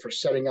responsible for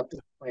setting up the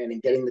plan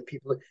and getting the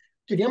people.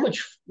 Dude, how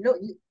much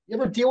you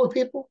ever deal with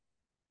people?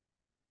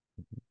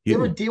 You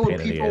ever You deal with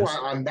pain in the people ass.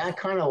 on that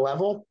kind of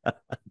level?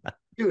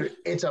 Dude,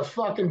 it's a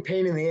fucking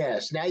pain in the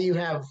ass. Now you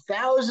have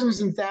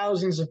thousands and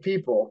thousands of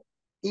people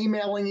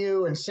emailing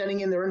you and sending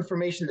in their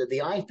information that the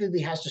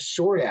IFBB has to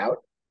sort out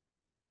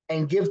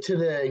and give to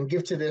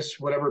this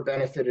whatever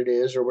benefit it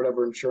is or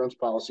whatever insurance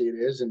policy it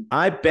is, and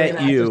they're gonna have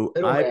this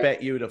I middleman.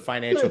 bet you the Dude,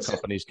 financial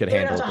companies could they're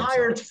gonna handle have it to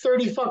hire themselves.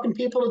 30 fucking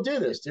people to do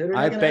this, dude. It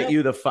I ain't gonna bet happen.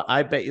 you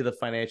I bet you the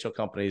financial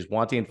companies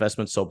want the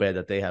investment so bad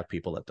that they have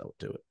people that don't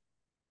do it.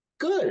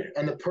 Good.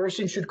 And the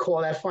person should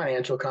call that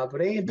financial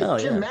company. Oh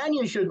Jim yeah.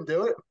 Mannion shouldn't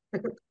do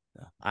it.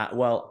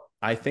 Well,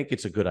 I think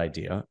it's a good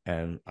idea,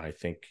 and I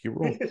think you're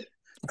wrong.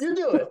 You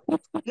do it.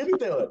 You can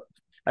do it.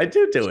 I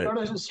do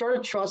it Start a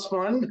trust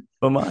fund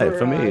for me.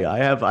 for I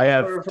have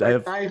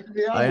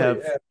yeah. I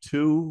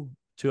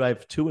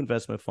have two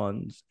investment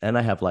funds, and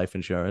I have life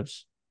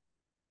insurance,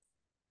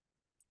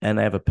 and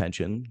I have a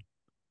pension.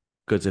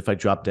 Because if I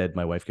drop dead,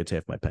 my wife gets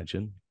half my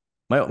pension.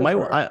 Good for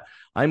her.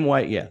 I'm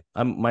white. Yeah,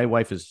 my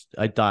wife is.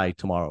 I die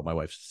tomorrow. My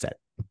wife's set.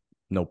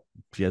 No,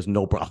 she has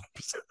no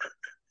problems.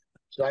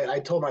 So I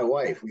told my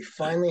wife, we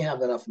finally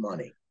have enough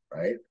money,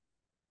 right?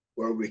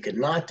 Where we could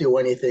not do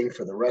anything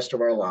for the rest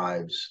of our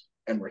lives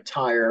and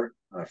retire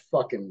on a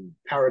fucking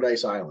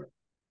paradise island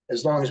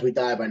as long as we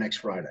die by next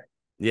Friday.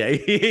 Yeah,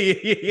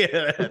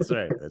 yeah, that's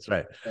right. That's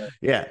right.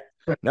 Yeah.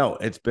 No,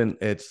 I have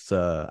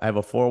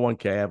a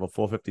 401k, I have a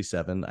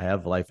 457, I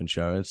have life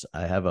insurance,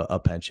 I have a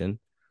pension.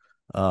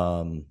 I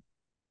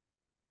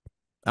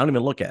don't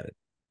even look at it.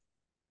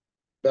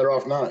 Better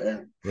off not, yeah.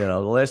 The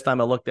last time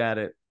I looked at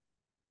it,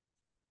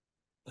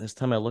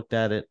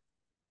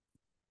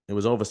 it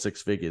was over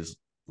six figures.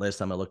 Last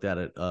time I looked at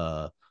it,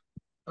 Oh,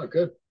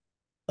 good.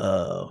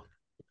 uh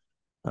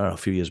I don't know, a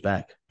few years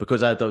back. Because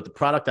the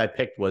product I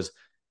picked was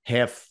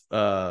half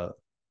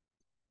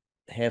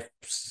half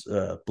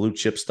blue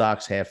chip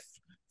stocks, half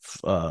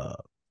uh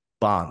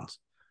bonds.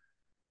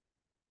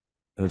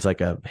 It was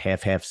like a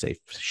half safe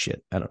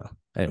shit. I don't know.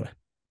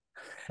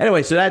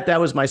 Anyway, so that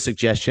was my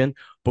suggestion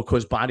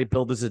because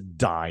bodybuilders are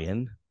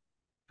dying,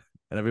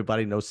 and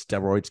everybody knows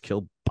steroids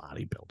kill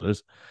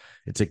bodybuilders.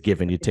 It's a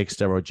given. You take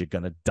steroids, you're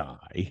gonna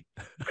die.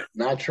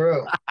 Not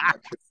true.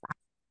 Not true.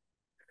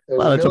 There's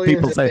Well, that's what millions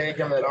people that say. take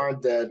them that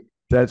aren't dead.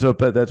 That's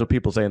what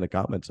people say in the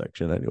comment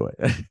section. Anyway.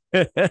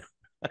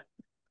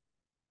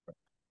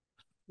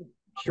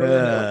 Sure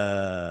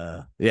they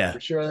do. Yeah. For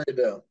sure they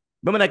do.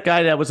 Remember that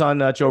guy that was on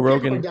Joe More people are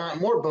Rogan? dying.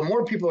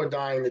 More people are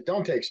dying that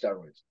don't take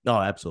steroids. No,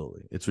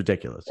 absolutely. It's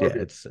ridiculous. More Yeah,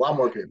 people. it's A lot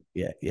more people.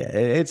 yeah.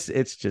 It's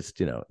just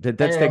And that's at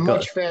their a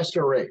much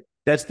faster rate.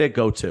 that's their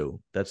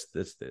go-to. That's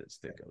their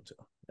go-to.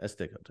 That's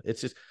their go-to.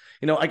 It's just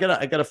I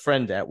got a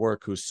friend at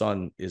work whose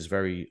son is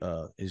very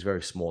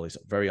small. He's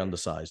very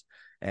undersized,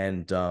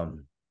 and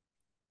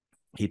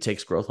he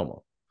takes growth hormone.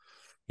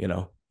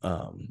 So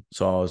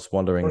I was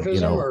wondering,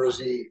 Dwarfism, or is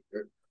he?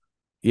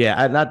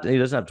 yeah, not he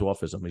doesn't have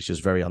dwarfism. He's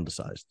just very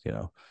undersized.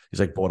 He's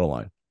like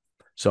borderline.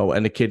 So,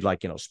 and the kid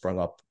sprung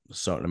up a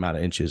certain amount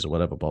of inches or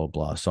whatever, blah, blah,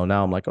 blah. So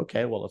now I'm like,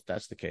 okay, well, if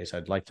that's the case,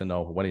 I'd like to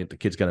know when the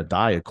kid's going to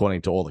die,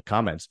 according to all the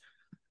comments.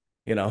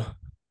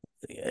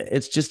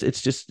 It's just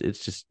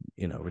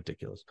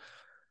ridiculous.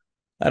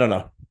 I don't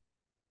know.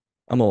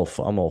 I'm all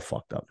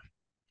fucked up.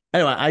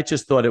 Anyway, I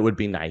just thought it would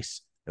be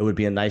nice. It would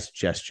be a nice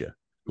gesture.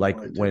 Like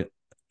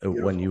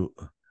when you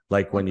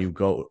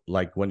go,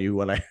 like when you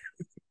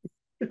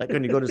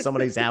go to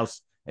somebody's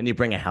house and you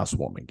bring a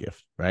housewarming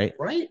gift, right?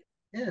 Right?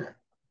 Yeah.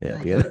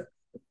 Yeah.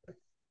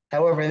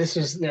 However, this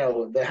is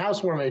the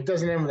housewarming. It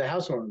doesn't end with the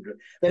housewarming.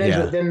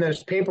 Then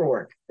there's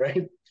paperwork,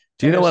 right?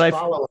 Do you know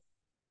what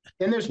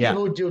Then there's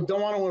people who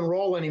don't want to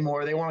enroll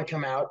anymore. They want to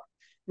come out.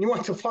 You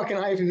want the fucking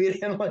IFBB to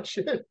handle that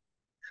shit?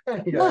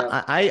 No,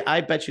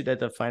 I bet you that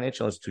the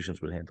financial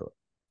institutions would handle it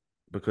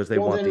because they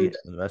want the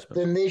investment.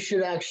 Then they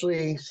should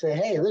actually say,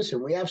 hey,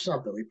 listen, we have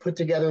something. We put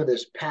together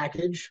this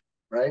package,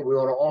 right? We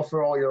want to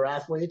offer all your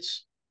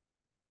athletes.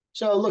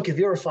 So look, if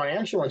you're a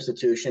financial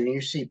institution and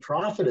you see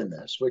profit in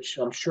this, which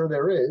I'm sure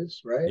there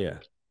is, right? Yeah.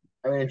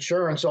 I mean,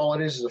 insurance, all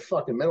it is a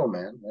fucking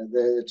middleman.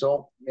 It's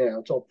all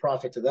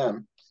profit to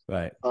them.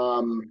 Right.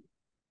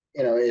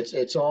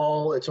 It's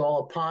all a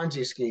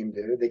Ponzi scheme,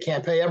 dude. They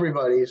can't pay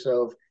everybody,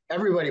 so if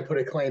everybody put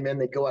a claim in,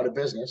 they go out of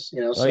business.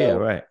 Oh yeah,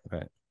 right.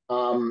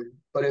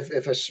 But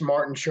if a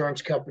smart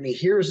insurance company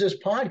hears this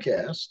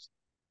podcast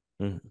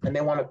and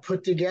they want to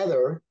put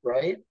together,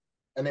 right,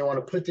 and they want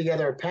to put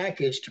together a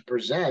package to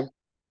present,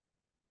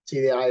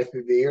 see the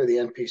IFBB or the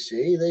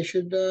NPC, they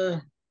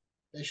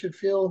should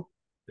feel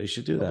They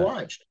should do that.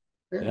 obliged.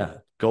 Yeah. Yeah.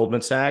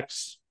 Goldman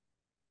Sachs,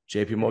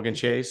 JP Morgan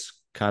Chase,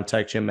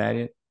 contact Jim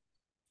Mannion.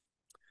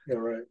 Yeah,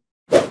 right.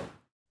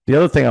 The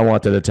other thing I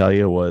wanted to tell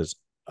you was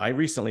I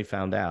recently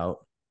found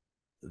out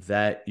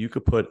that you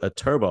could put a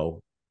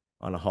turbo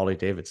on a Harley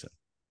Davidson.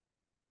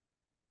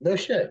 No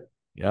shit.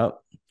 Yep.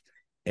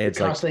 It's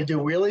you constantly do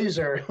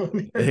wheelies, or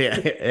yeah,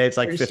 it's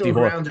like 50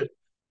 horse.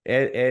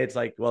 It's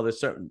like, well, there's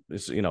certain,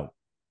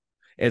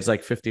 it's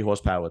like 50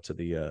 horsepower to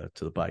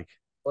the bike.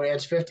 Oh, yeah,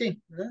 it's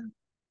 50.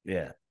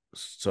 Yeah.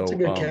 So it's a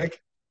good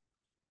kick.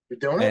 You're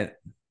doing it.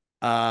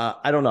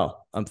 I don't know.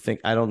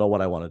 I don't know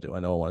what I want to do. I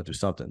know I want to do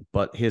something,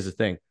 but here's the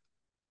thing.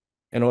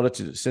 In order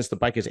to, since the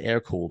bike is air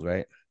cooled,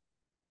 right?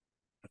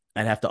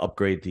 I'd have to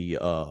upgrade the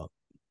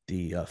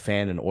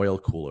fan and oil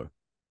cooler.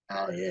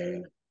 Oh yeah.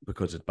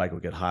 Because the bike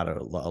would get hotter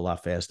a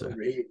lot faster.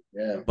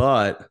 Yeah.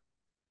 But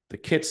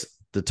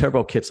the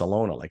turbo kits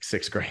alone are like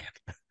 $6,000.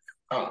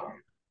 Oh.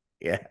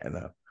 Yeah, I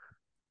know.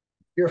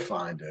 You're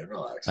fine, dude.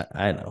 Relax.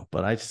 I know,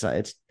 but I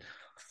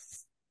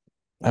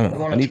don't know. You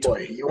want a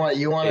toy.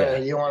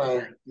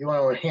 You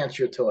want to enhance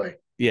your toy.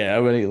 Yeah, I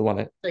really want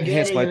to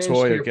enhance my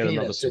toy or get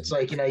another toy. It's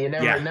like, you're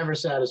never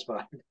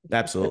satisfied.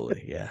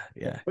 Absolutely.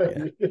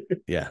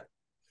 Yeah.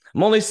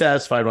 I'm only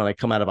satisfied when I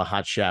come out of a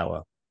hot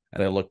shower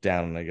and I look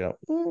down and I go,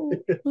 oh,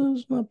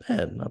 it's not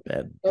bad. Not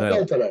bad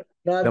today.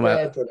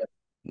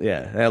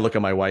 Yeah. And I look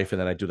at my wife and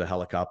then I do the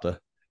helicopter.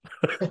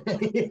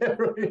 Yeah,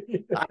 right.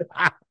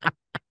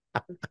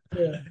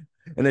 Yeah.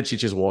 And then she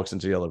just walks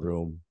into the other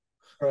room.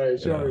 Right.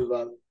 Show me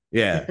about it.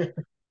 Yeah.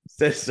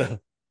 So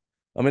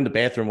I'm in the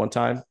bathroom one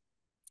time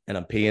and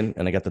I'm peeing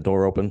and I got the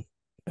door open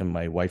and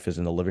my wife is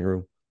in the living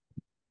room.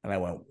 And I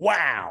went,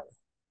 wow,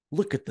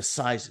 look at the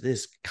size of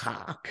this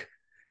cock.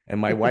 And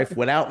my wife,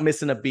 without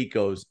missing a beat,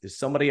 goes, is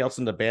somebody else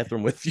in the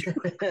bathroom with you?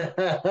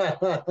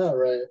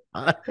 Right.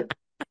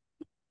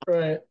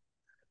 Right.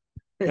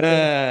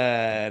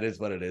 It is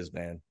what it is,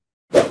 man.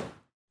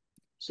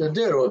 So,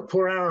 dude,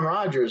 poor Aaron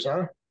Rodgers,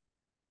 huh?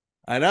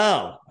 I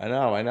know. I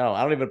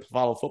don't even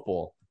follow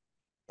football.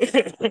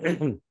 Yeah.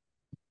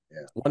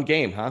 One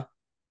game, huh?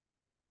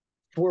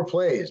 4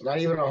 plays, not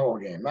even a whole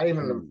game, not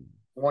even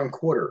one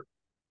quarter.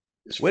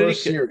 His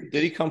first series.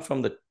 Did he come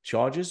from the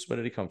Chargers? Where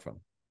did he come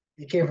from?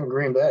 He came from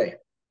Green Bay.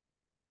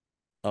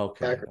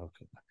 Okay.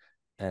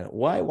 And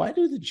why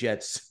do the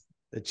Jets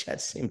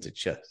seem to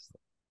just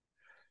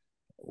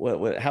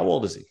how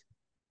old is he?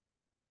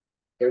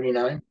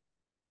 39.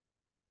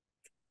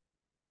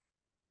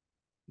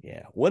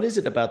 Yeah. What is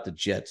it about the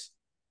Jets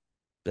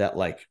that,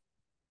 like,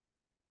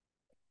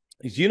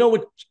 you know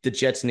what the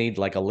Jets need?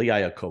 Like a Lee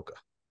Iacocca.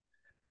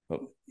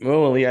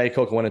 Remember when Lee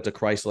Iacocca went into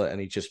Chrysler and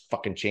he just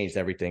fucking changed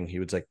everything? He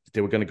was like, they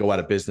were going to go out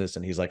of business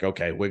and he's like,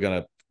 okay, we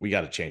got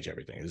to change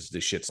everything.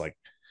 This shit's like,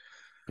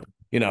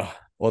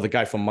 or the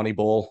guy from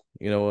Moneyball,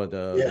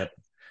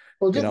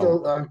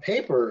 on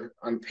paper,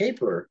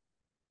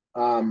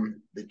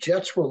 the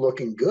Jets were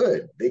looking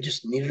good. They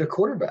just needed a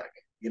quarterback,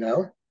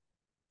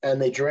 and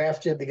they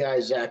drafted the guy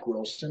Zach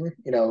Wilson,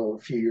 a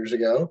few years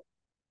ago,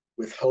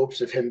 with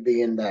hopes of him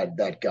being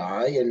that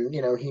guy. And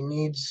he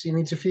needs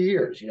a few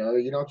years.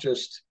 You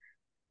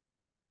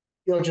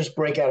don't just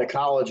break out of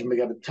college and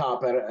become a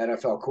top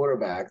NFL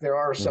quarterback. There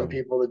are some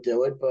people that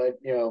do it, but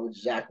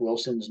Zach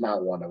Wilson's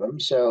not one of them.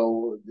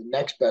 So the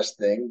next best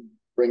thing,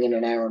 bringing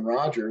in Aaron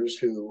Rodgers,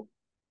 who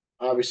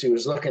obviously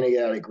was looking to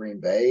get out of Green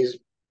Bay. He's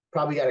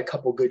probably got a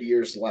couple good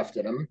years left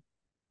in him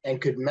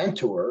and could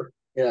mentor,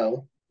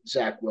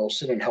 Zach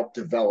Wilson and help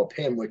develop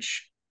him,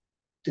 which,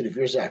 dude, if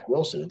you're Zach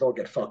Wilson, it don't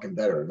get fucking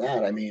better than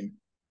that. I mean,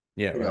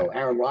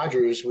 Aaron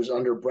Rodgers was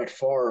under Brett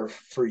Favre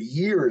for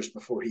years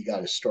before he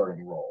got his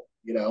starting role,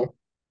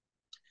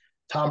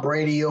 Tom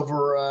Brady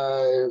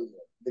over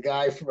the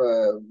guy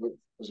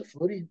was it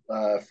Flutie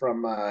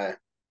from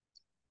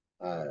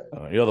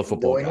you're the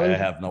football guy. I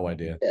have no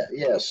idea.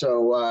 Yeah.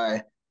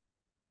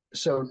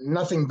 So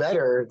nothing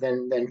better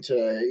than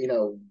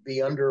to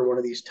be under one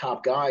of these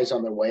top guys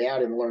on their way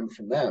out and learn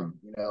from them.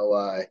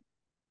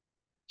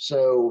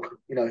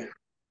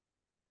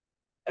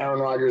 Aaron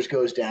Rodgers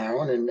goes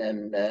down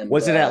and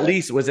was it at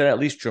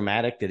least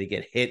dramatic? Did he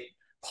get hit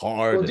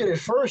hard? Well, dude, at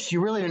first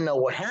you really didn't know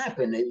what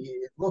happened. It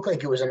looked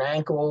like it was an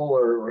ankle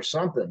or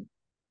something.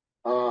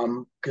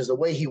 Because the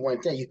way he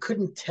went down, you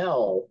couldn't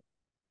tell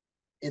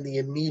in the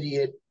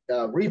immediate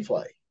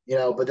replay.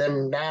 But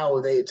then now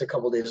it's a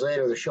couple of days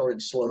later, they're showing it in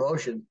slow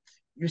motion.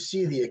 You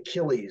see the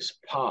Achilles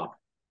pop.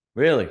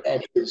 Really?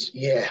 And dude,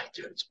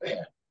 it's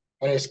bad.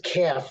 And his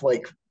calf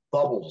like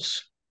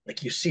bubbles,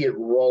 like you see it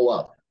roll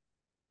up.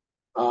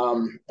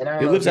 And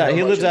he lives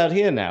out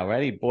here now,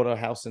 right? He bought a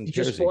house in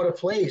Jersey. Just bought a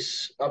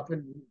place up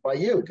by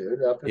you,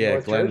 dude. Up in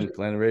North Jersey.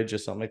 Glen Ridge or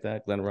something like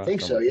that. Glen Rock. I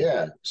think so,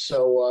 yeah.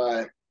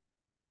 So,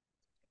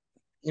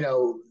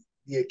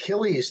 the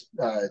Achilles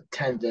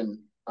tendon,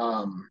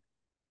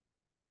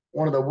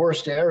 one of the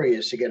worst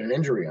areas to get an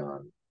injury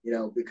on,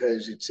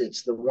 because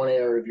it's the one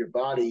area of your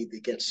body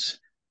that gets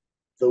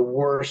the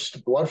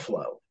worst blood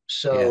flow.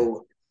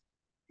 So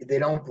they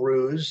don't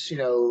bruise,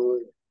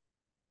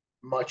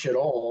 much at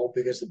all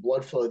because the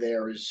blood flow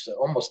there is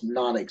almost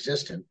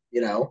non-existent,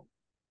 you know.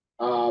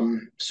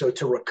 So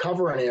to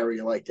recover an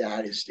area like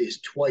that is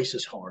twice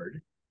as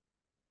hard.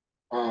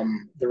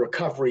 The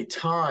recovery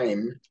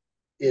time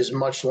is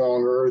much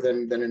longer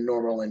than a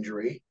normal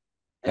injury.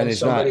 And And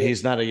somebody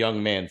he's not a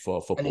young man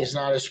for and he's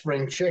football. not a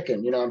spring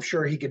chicken. You know, I'm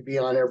sure he could be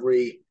on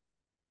every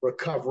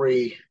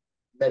recovery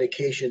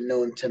medication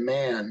known to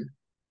man.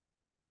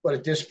 But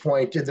at this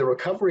point, did the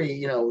recovery,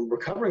 you know,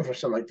 recovering from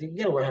something like that, you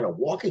gotta learn how to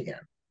walk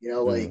again. You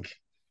know, Mm. like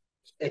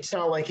it's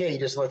not like, hey, you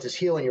just let this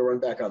heal and you run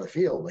back on the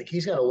field. Like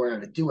he's got to learn how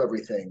to do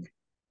everything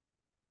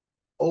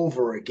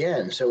over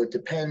again. So it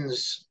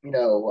depends, you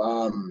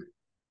know,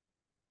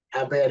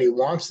 how bad he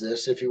wants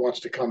this, if he wants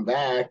to come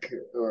back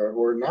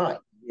or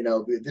not. You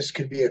know, this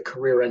could be a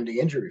career-ending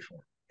injury for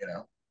him. You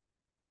know,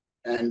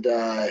 and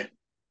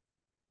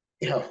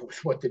you know,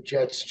 with what the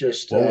Jets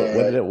just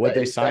What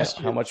they sign? How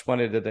invested, much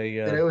money did they?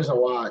 and it was a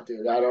lot,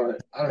 dude. I don't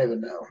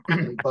even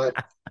know, but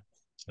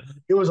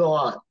it was a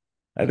lot.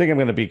 I think I'm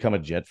going to become a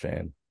Jet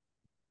fan.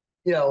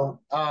 You know,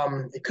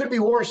 it could be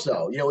worse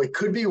though. You know, it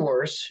could be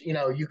worse. You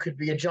know, you could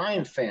be a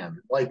Giant fan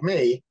like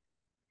me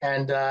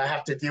and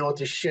have to deal with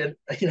the shit.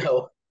 You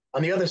know,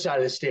 on the other side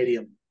of the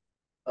stadium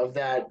of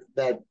that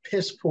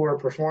piss poor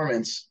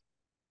performance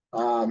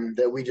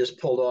that we just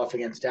pulled off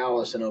against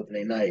Dallas in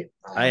opening night.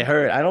 I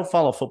heard. I don't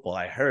follow football.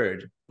 I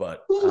heard,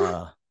 but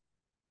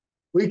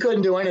We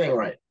couldn't do anything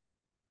right.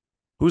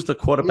 who's the We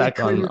quarterback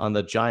couldn't. on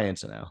the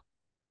Giants now?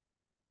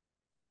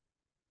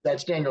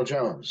 That's Daniel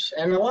Jones,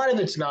 and a lot of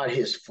it's not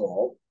his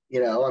fault.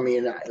 You know, I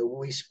mean,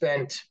 we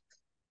spent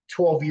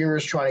 12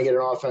 years trying to get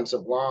an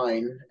offensive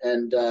line,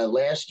 and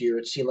last year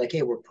it seemed like,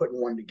 hey, we're putting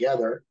one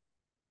together,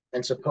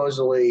 and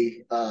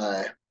supposedly,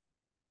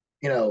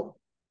 you know,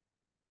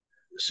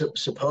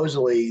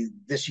 supposedly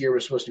this year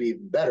was supposed to be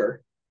even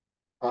better.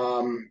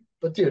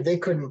 But dude, they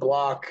couldn't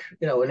block,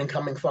 you know, an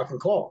incoming fucking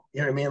call.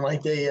 You know what I mean?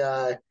 Like they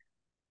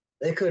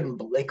couldn't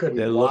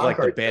They look block like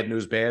the or bad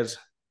news bears.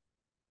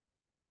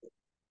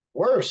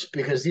 worse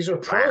because these are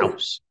Wow.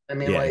 pros. I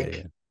mean, Yeah, yeah, like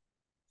yeah.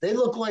 they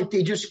look like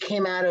they just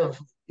came out of,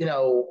 you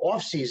know,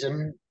 off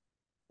season.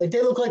 Like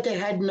they look like they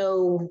had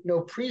no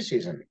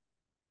preseason.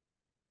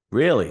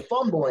 Really?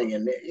 Fumbling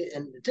and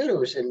dude, it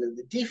was in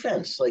the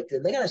defense. Like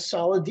they got a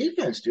solid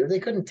defense, dude. They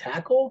couldn't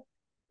tackle.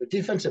 The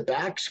defensive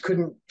backs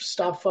couldn't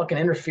stop fucking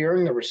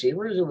interfering the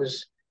receivers. It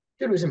was,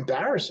 dude, it was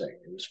embarrassing.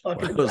 It was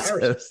fucking It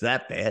embarrassing. was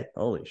that bad?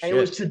 Holy And it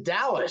was shit! to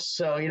Dallas,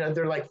 so you know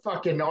they're like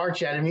fucking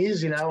arch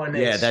enemies, you know, and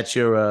Yeah, it's that's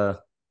your.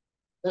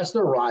 that's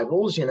their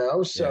rivals, you know.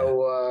 Yeah,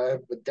 So,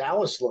 but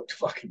Dallas looked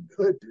fucking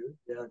good, dude.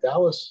 You know,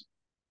 Dallas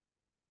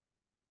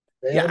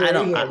they yeah. had I their A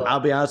don't. game I'll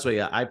up. be honest with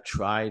you. I've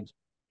tried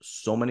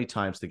so many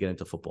times to get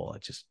into football. I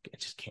just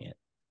can't.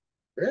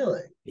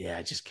 Really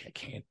Yeah,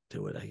 can't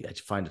do it. I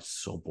just find it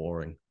so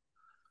boring.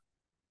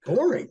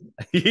 boring.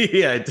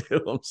 Yeah, I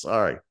do. I'm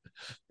sorry.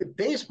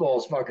 Baseball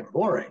is fucking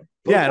boring.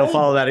 Yeah, I don't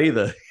Football's follow boring.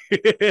 that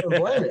either. I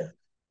don't blame you.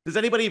 Does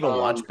anybody even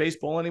watch Um,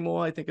 baseball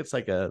anymore? I think it's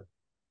like a.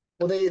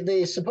 well,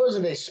 they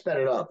supposedly they sped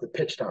it up the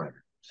pitch time,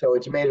 so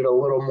it's made it a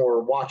little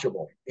more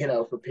watchable, you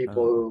know, for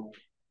people Uh, who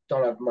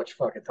don't have much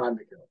fucking time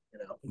to kill, you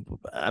know.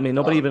 I mean,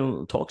 nobody Um,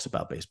 even talks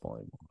about baseball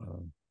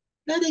anymore.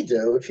 yeah, they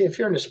do. If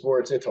you're into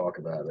sports, they talk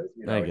about it.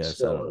 You I know, it's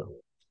guess I don't still, know.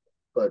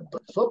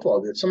 but football.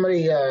 Did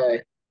somebody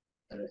an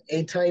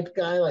A type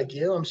guy like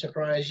you? I'm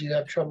surprised you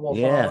have trouble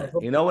following Yeah,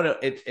 you know football.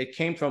 what? It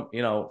came from.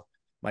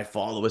 My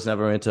father was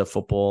never into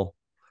football.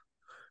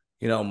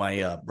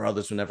 My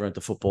brothers were never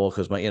into football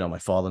because my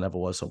father never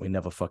was, so we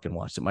never fucking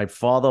watched it. My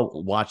father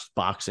watched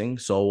boxing,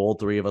 so all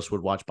three of us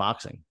would watch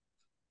boxing.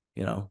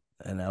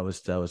 And that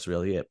was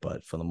really it.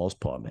 But for the most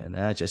part, man,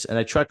 I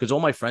tried because all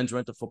my friends were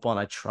into football, and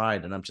I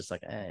tried, and I'm just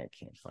like, I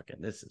can't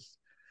fucking. This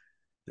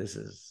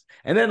is,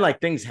 and then like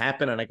things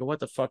happen, and I go, what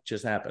the fuck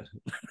just happened?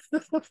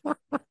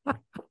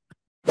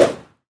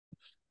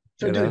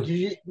 So, you dude, know?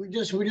 we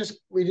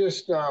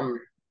just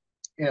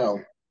you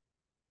know,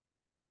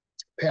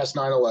 past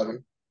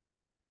 9/11.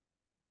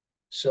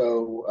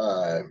 So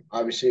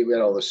obviously we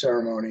had all the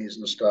ceremonies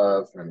and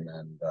stuff,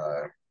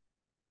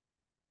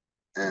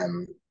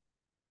 and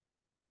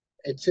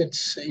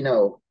it's you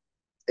know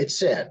it's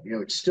sad. You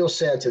know, it's still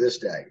sad to this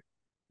day,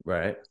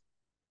 Right?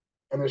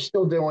 and they're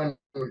still doing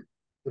the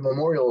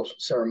memorial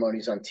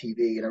ceremonies on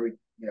TV and every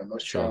you know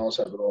most Sure. channels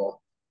have it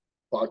all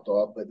blocked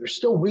off, but they're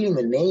still reading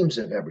the names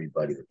of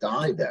everybody that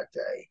died that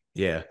day,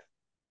 Yeah.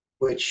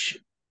 which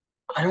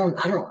I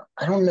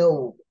don't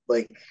know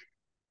like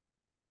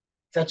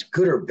that's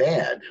good or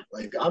bad.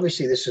 Like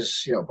obviously this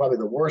is you know probably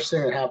the worst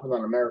thing that happened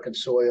on American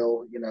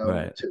soil, you know,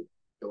 Right.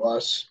 to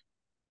us.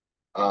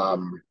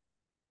 Um,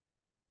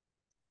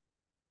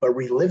 but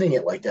reliving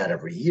it like that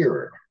every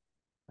year,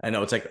 I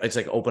know it's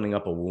like opening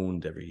up a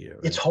wound every year,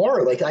 it's right?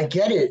 hard. Like I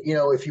get it, you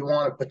know, if you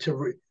want it, but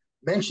to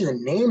mention the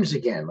names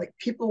again, like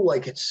people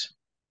like it's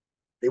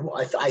they.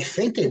 I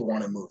think they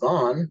want to move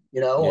on,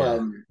 you know,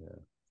 Yeah. Yeah.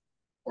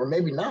 or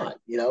maybe not,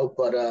 you know.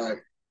 But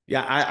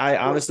Yeah, I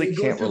honestly they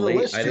go can't through the relate.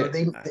 list, dude.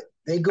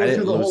 They I go through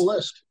didn't the whole lose.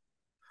 list.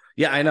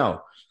 Yeah, I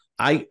know.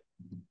 I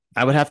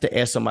I would have to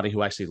ask somebody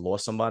who actually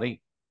lost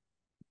somebody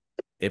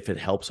if it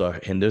helps or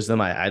hinders them.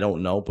 I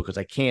don't know because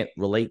I can't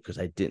relate because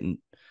I didn't.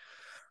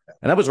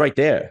 And I was right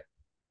there.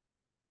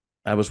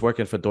 I was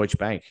working for Deutsche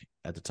Bank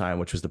at the time,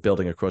 which was the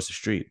building across the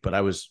street. But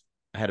I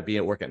had to be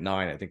at work at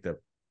 9. I think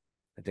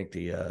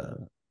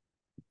the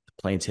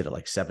planes hit at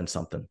like 7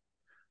 something.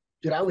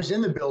 Dude, I was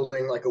in the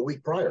building like a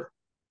week prior.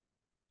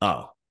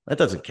 Oh, that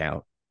doesn't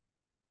count.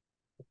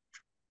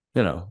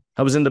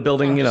 I was in the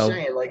building. I'm just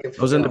saying, like if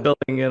I was in the building.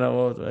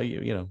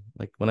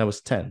 Like when I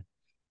was 10.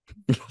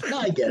 no,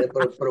 I get it,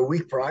 but a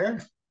week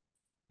prior,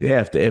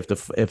 Yeah,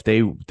 if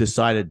they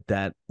decided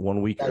that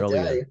 1 week that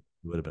earlier, day,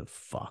 you would have been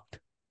fucked.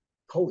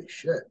 holy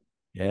shit.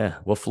 Yeah.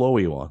 What floor were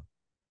you on?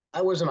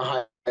 I wasn't a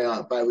high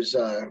up. I was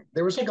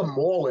there was like a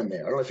mall in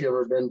there. I don't know if you've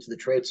ever been to the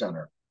Trade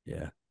Center,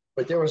 Yeah.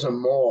 but there was a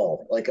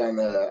mall like on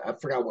the I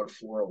forgot what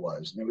floor it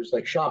was, and it was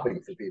like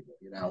shopping for people,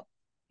 And I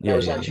Yeah.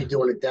 was Yeah. actually Yeah.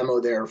 doing a demo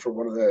there for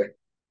one of the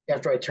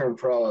after I turned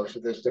pro, I was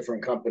with this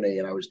different company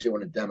and I was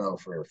doing a demo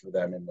for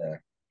them in the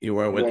You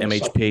were with one of the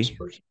supplement MHP.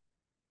 stores.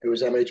 It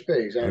was MHP,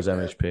 It was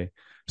exactly. MHP.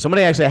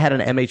 Somebody actually had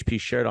an MHP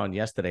shirt on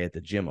yesterday at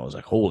the gym. I was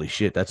like, holy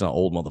shit, that's an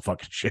old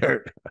motherfucking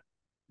shirt.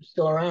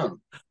 Still around.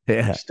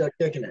 Yeah. Still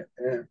kicking it.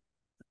 Yeah.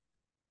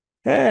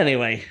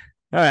 Anyway,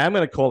 all right, I'm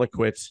gonna call it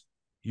quits.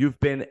 You've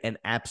been an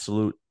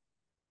absolute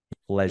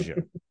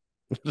pleasure.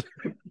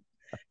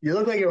 You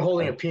look like you're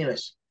holding a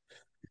penis.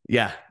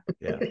 Yeah,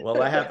 yeah.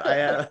 Well, I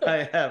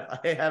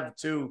have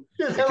two.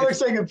 That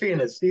looks like a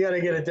penis. You got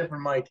to get a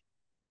different mic.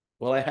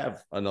 Well, I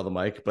have another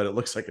mic, but it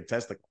looks like a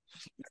testicle.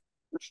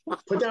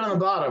 Put that on the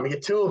bottom. You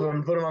get 2 of them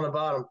and put them on the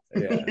bottom.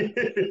 Yeah.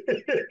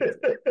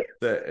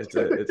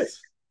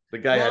 It's the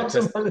guy had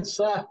on the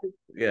side.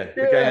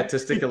 the guy had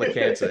testicular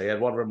cancer. He had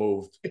one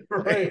removed.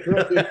 Right.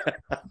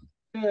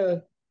 Yeah.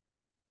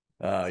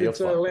 You're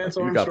fine.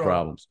 You got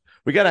problems.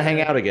 We got to hang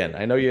out again.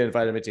 I know you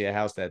invited me to your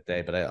house that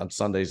day, but on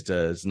Sundays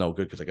it's no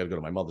good because I got to go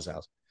to my mother's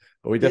house.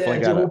 But we definitely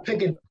got to. We'll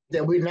pick it.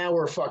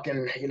 We're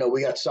fucking.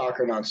 We got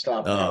soccer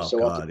nonstop now, so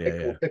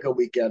we'll pick a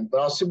weekend.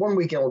 But I'll see. One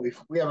weekend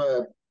we have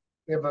an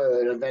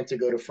event to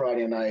go to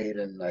Friday night,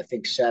 and I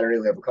think Saturday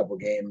we have a couple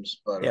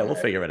games. But yeah, we'll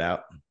figure it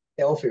out.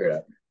 Yeah, we'll figure it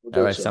out.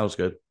 All right, sounds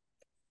good.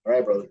 All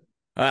right, brother.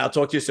 All right, I'll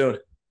talk to you soon.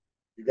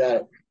 You got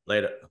it.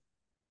 Later.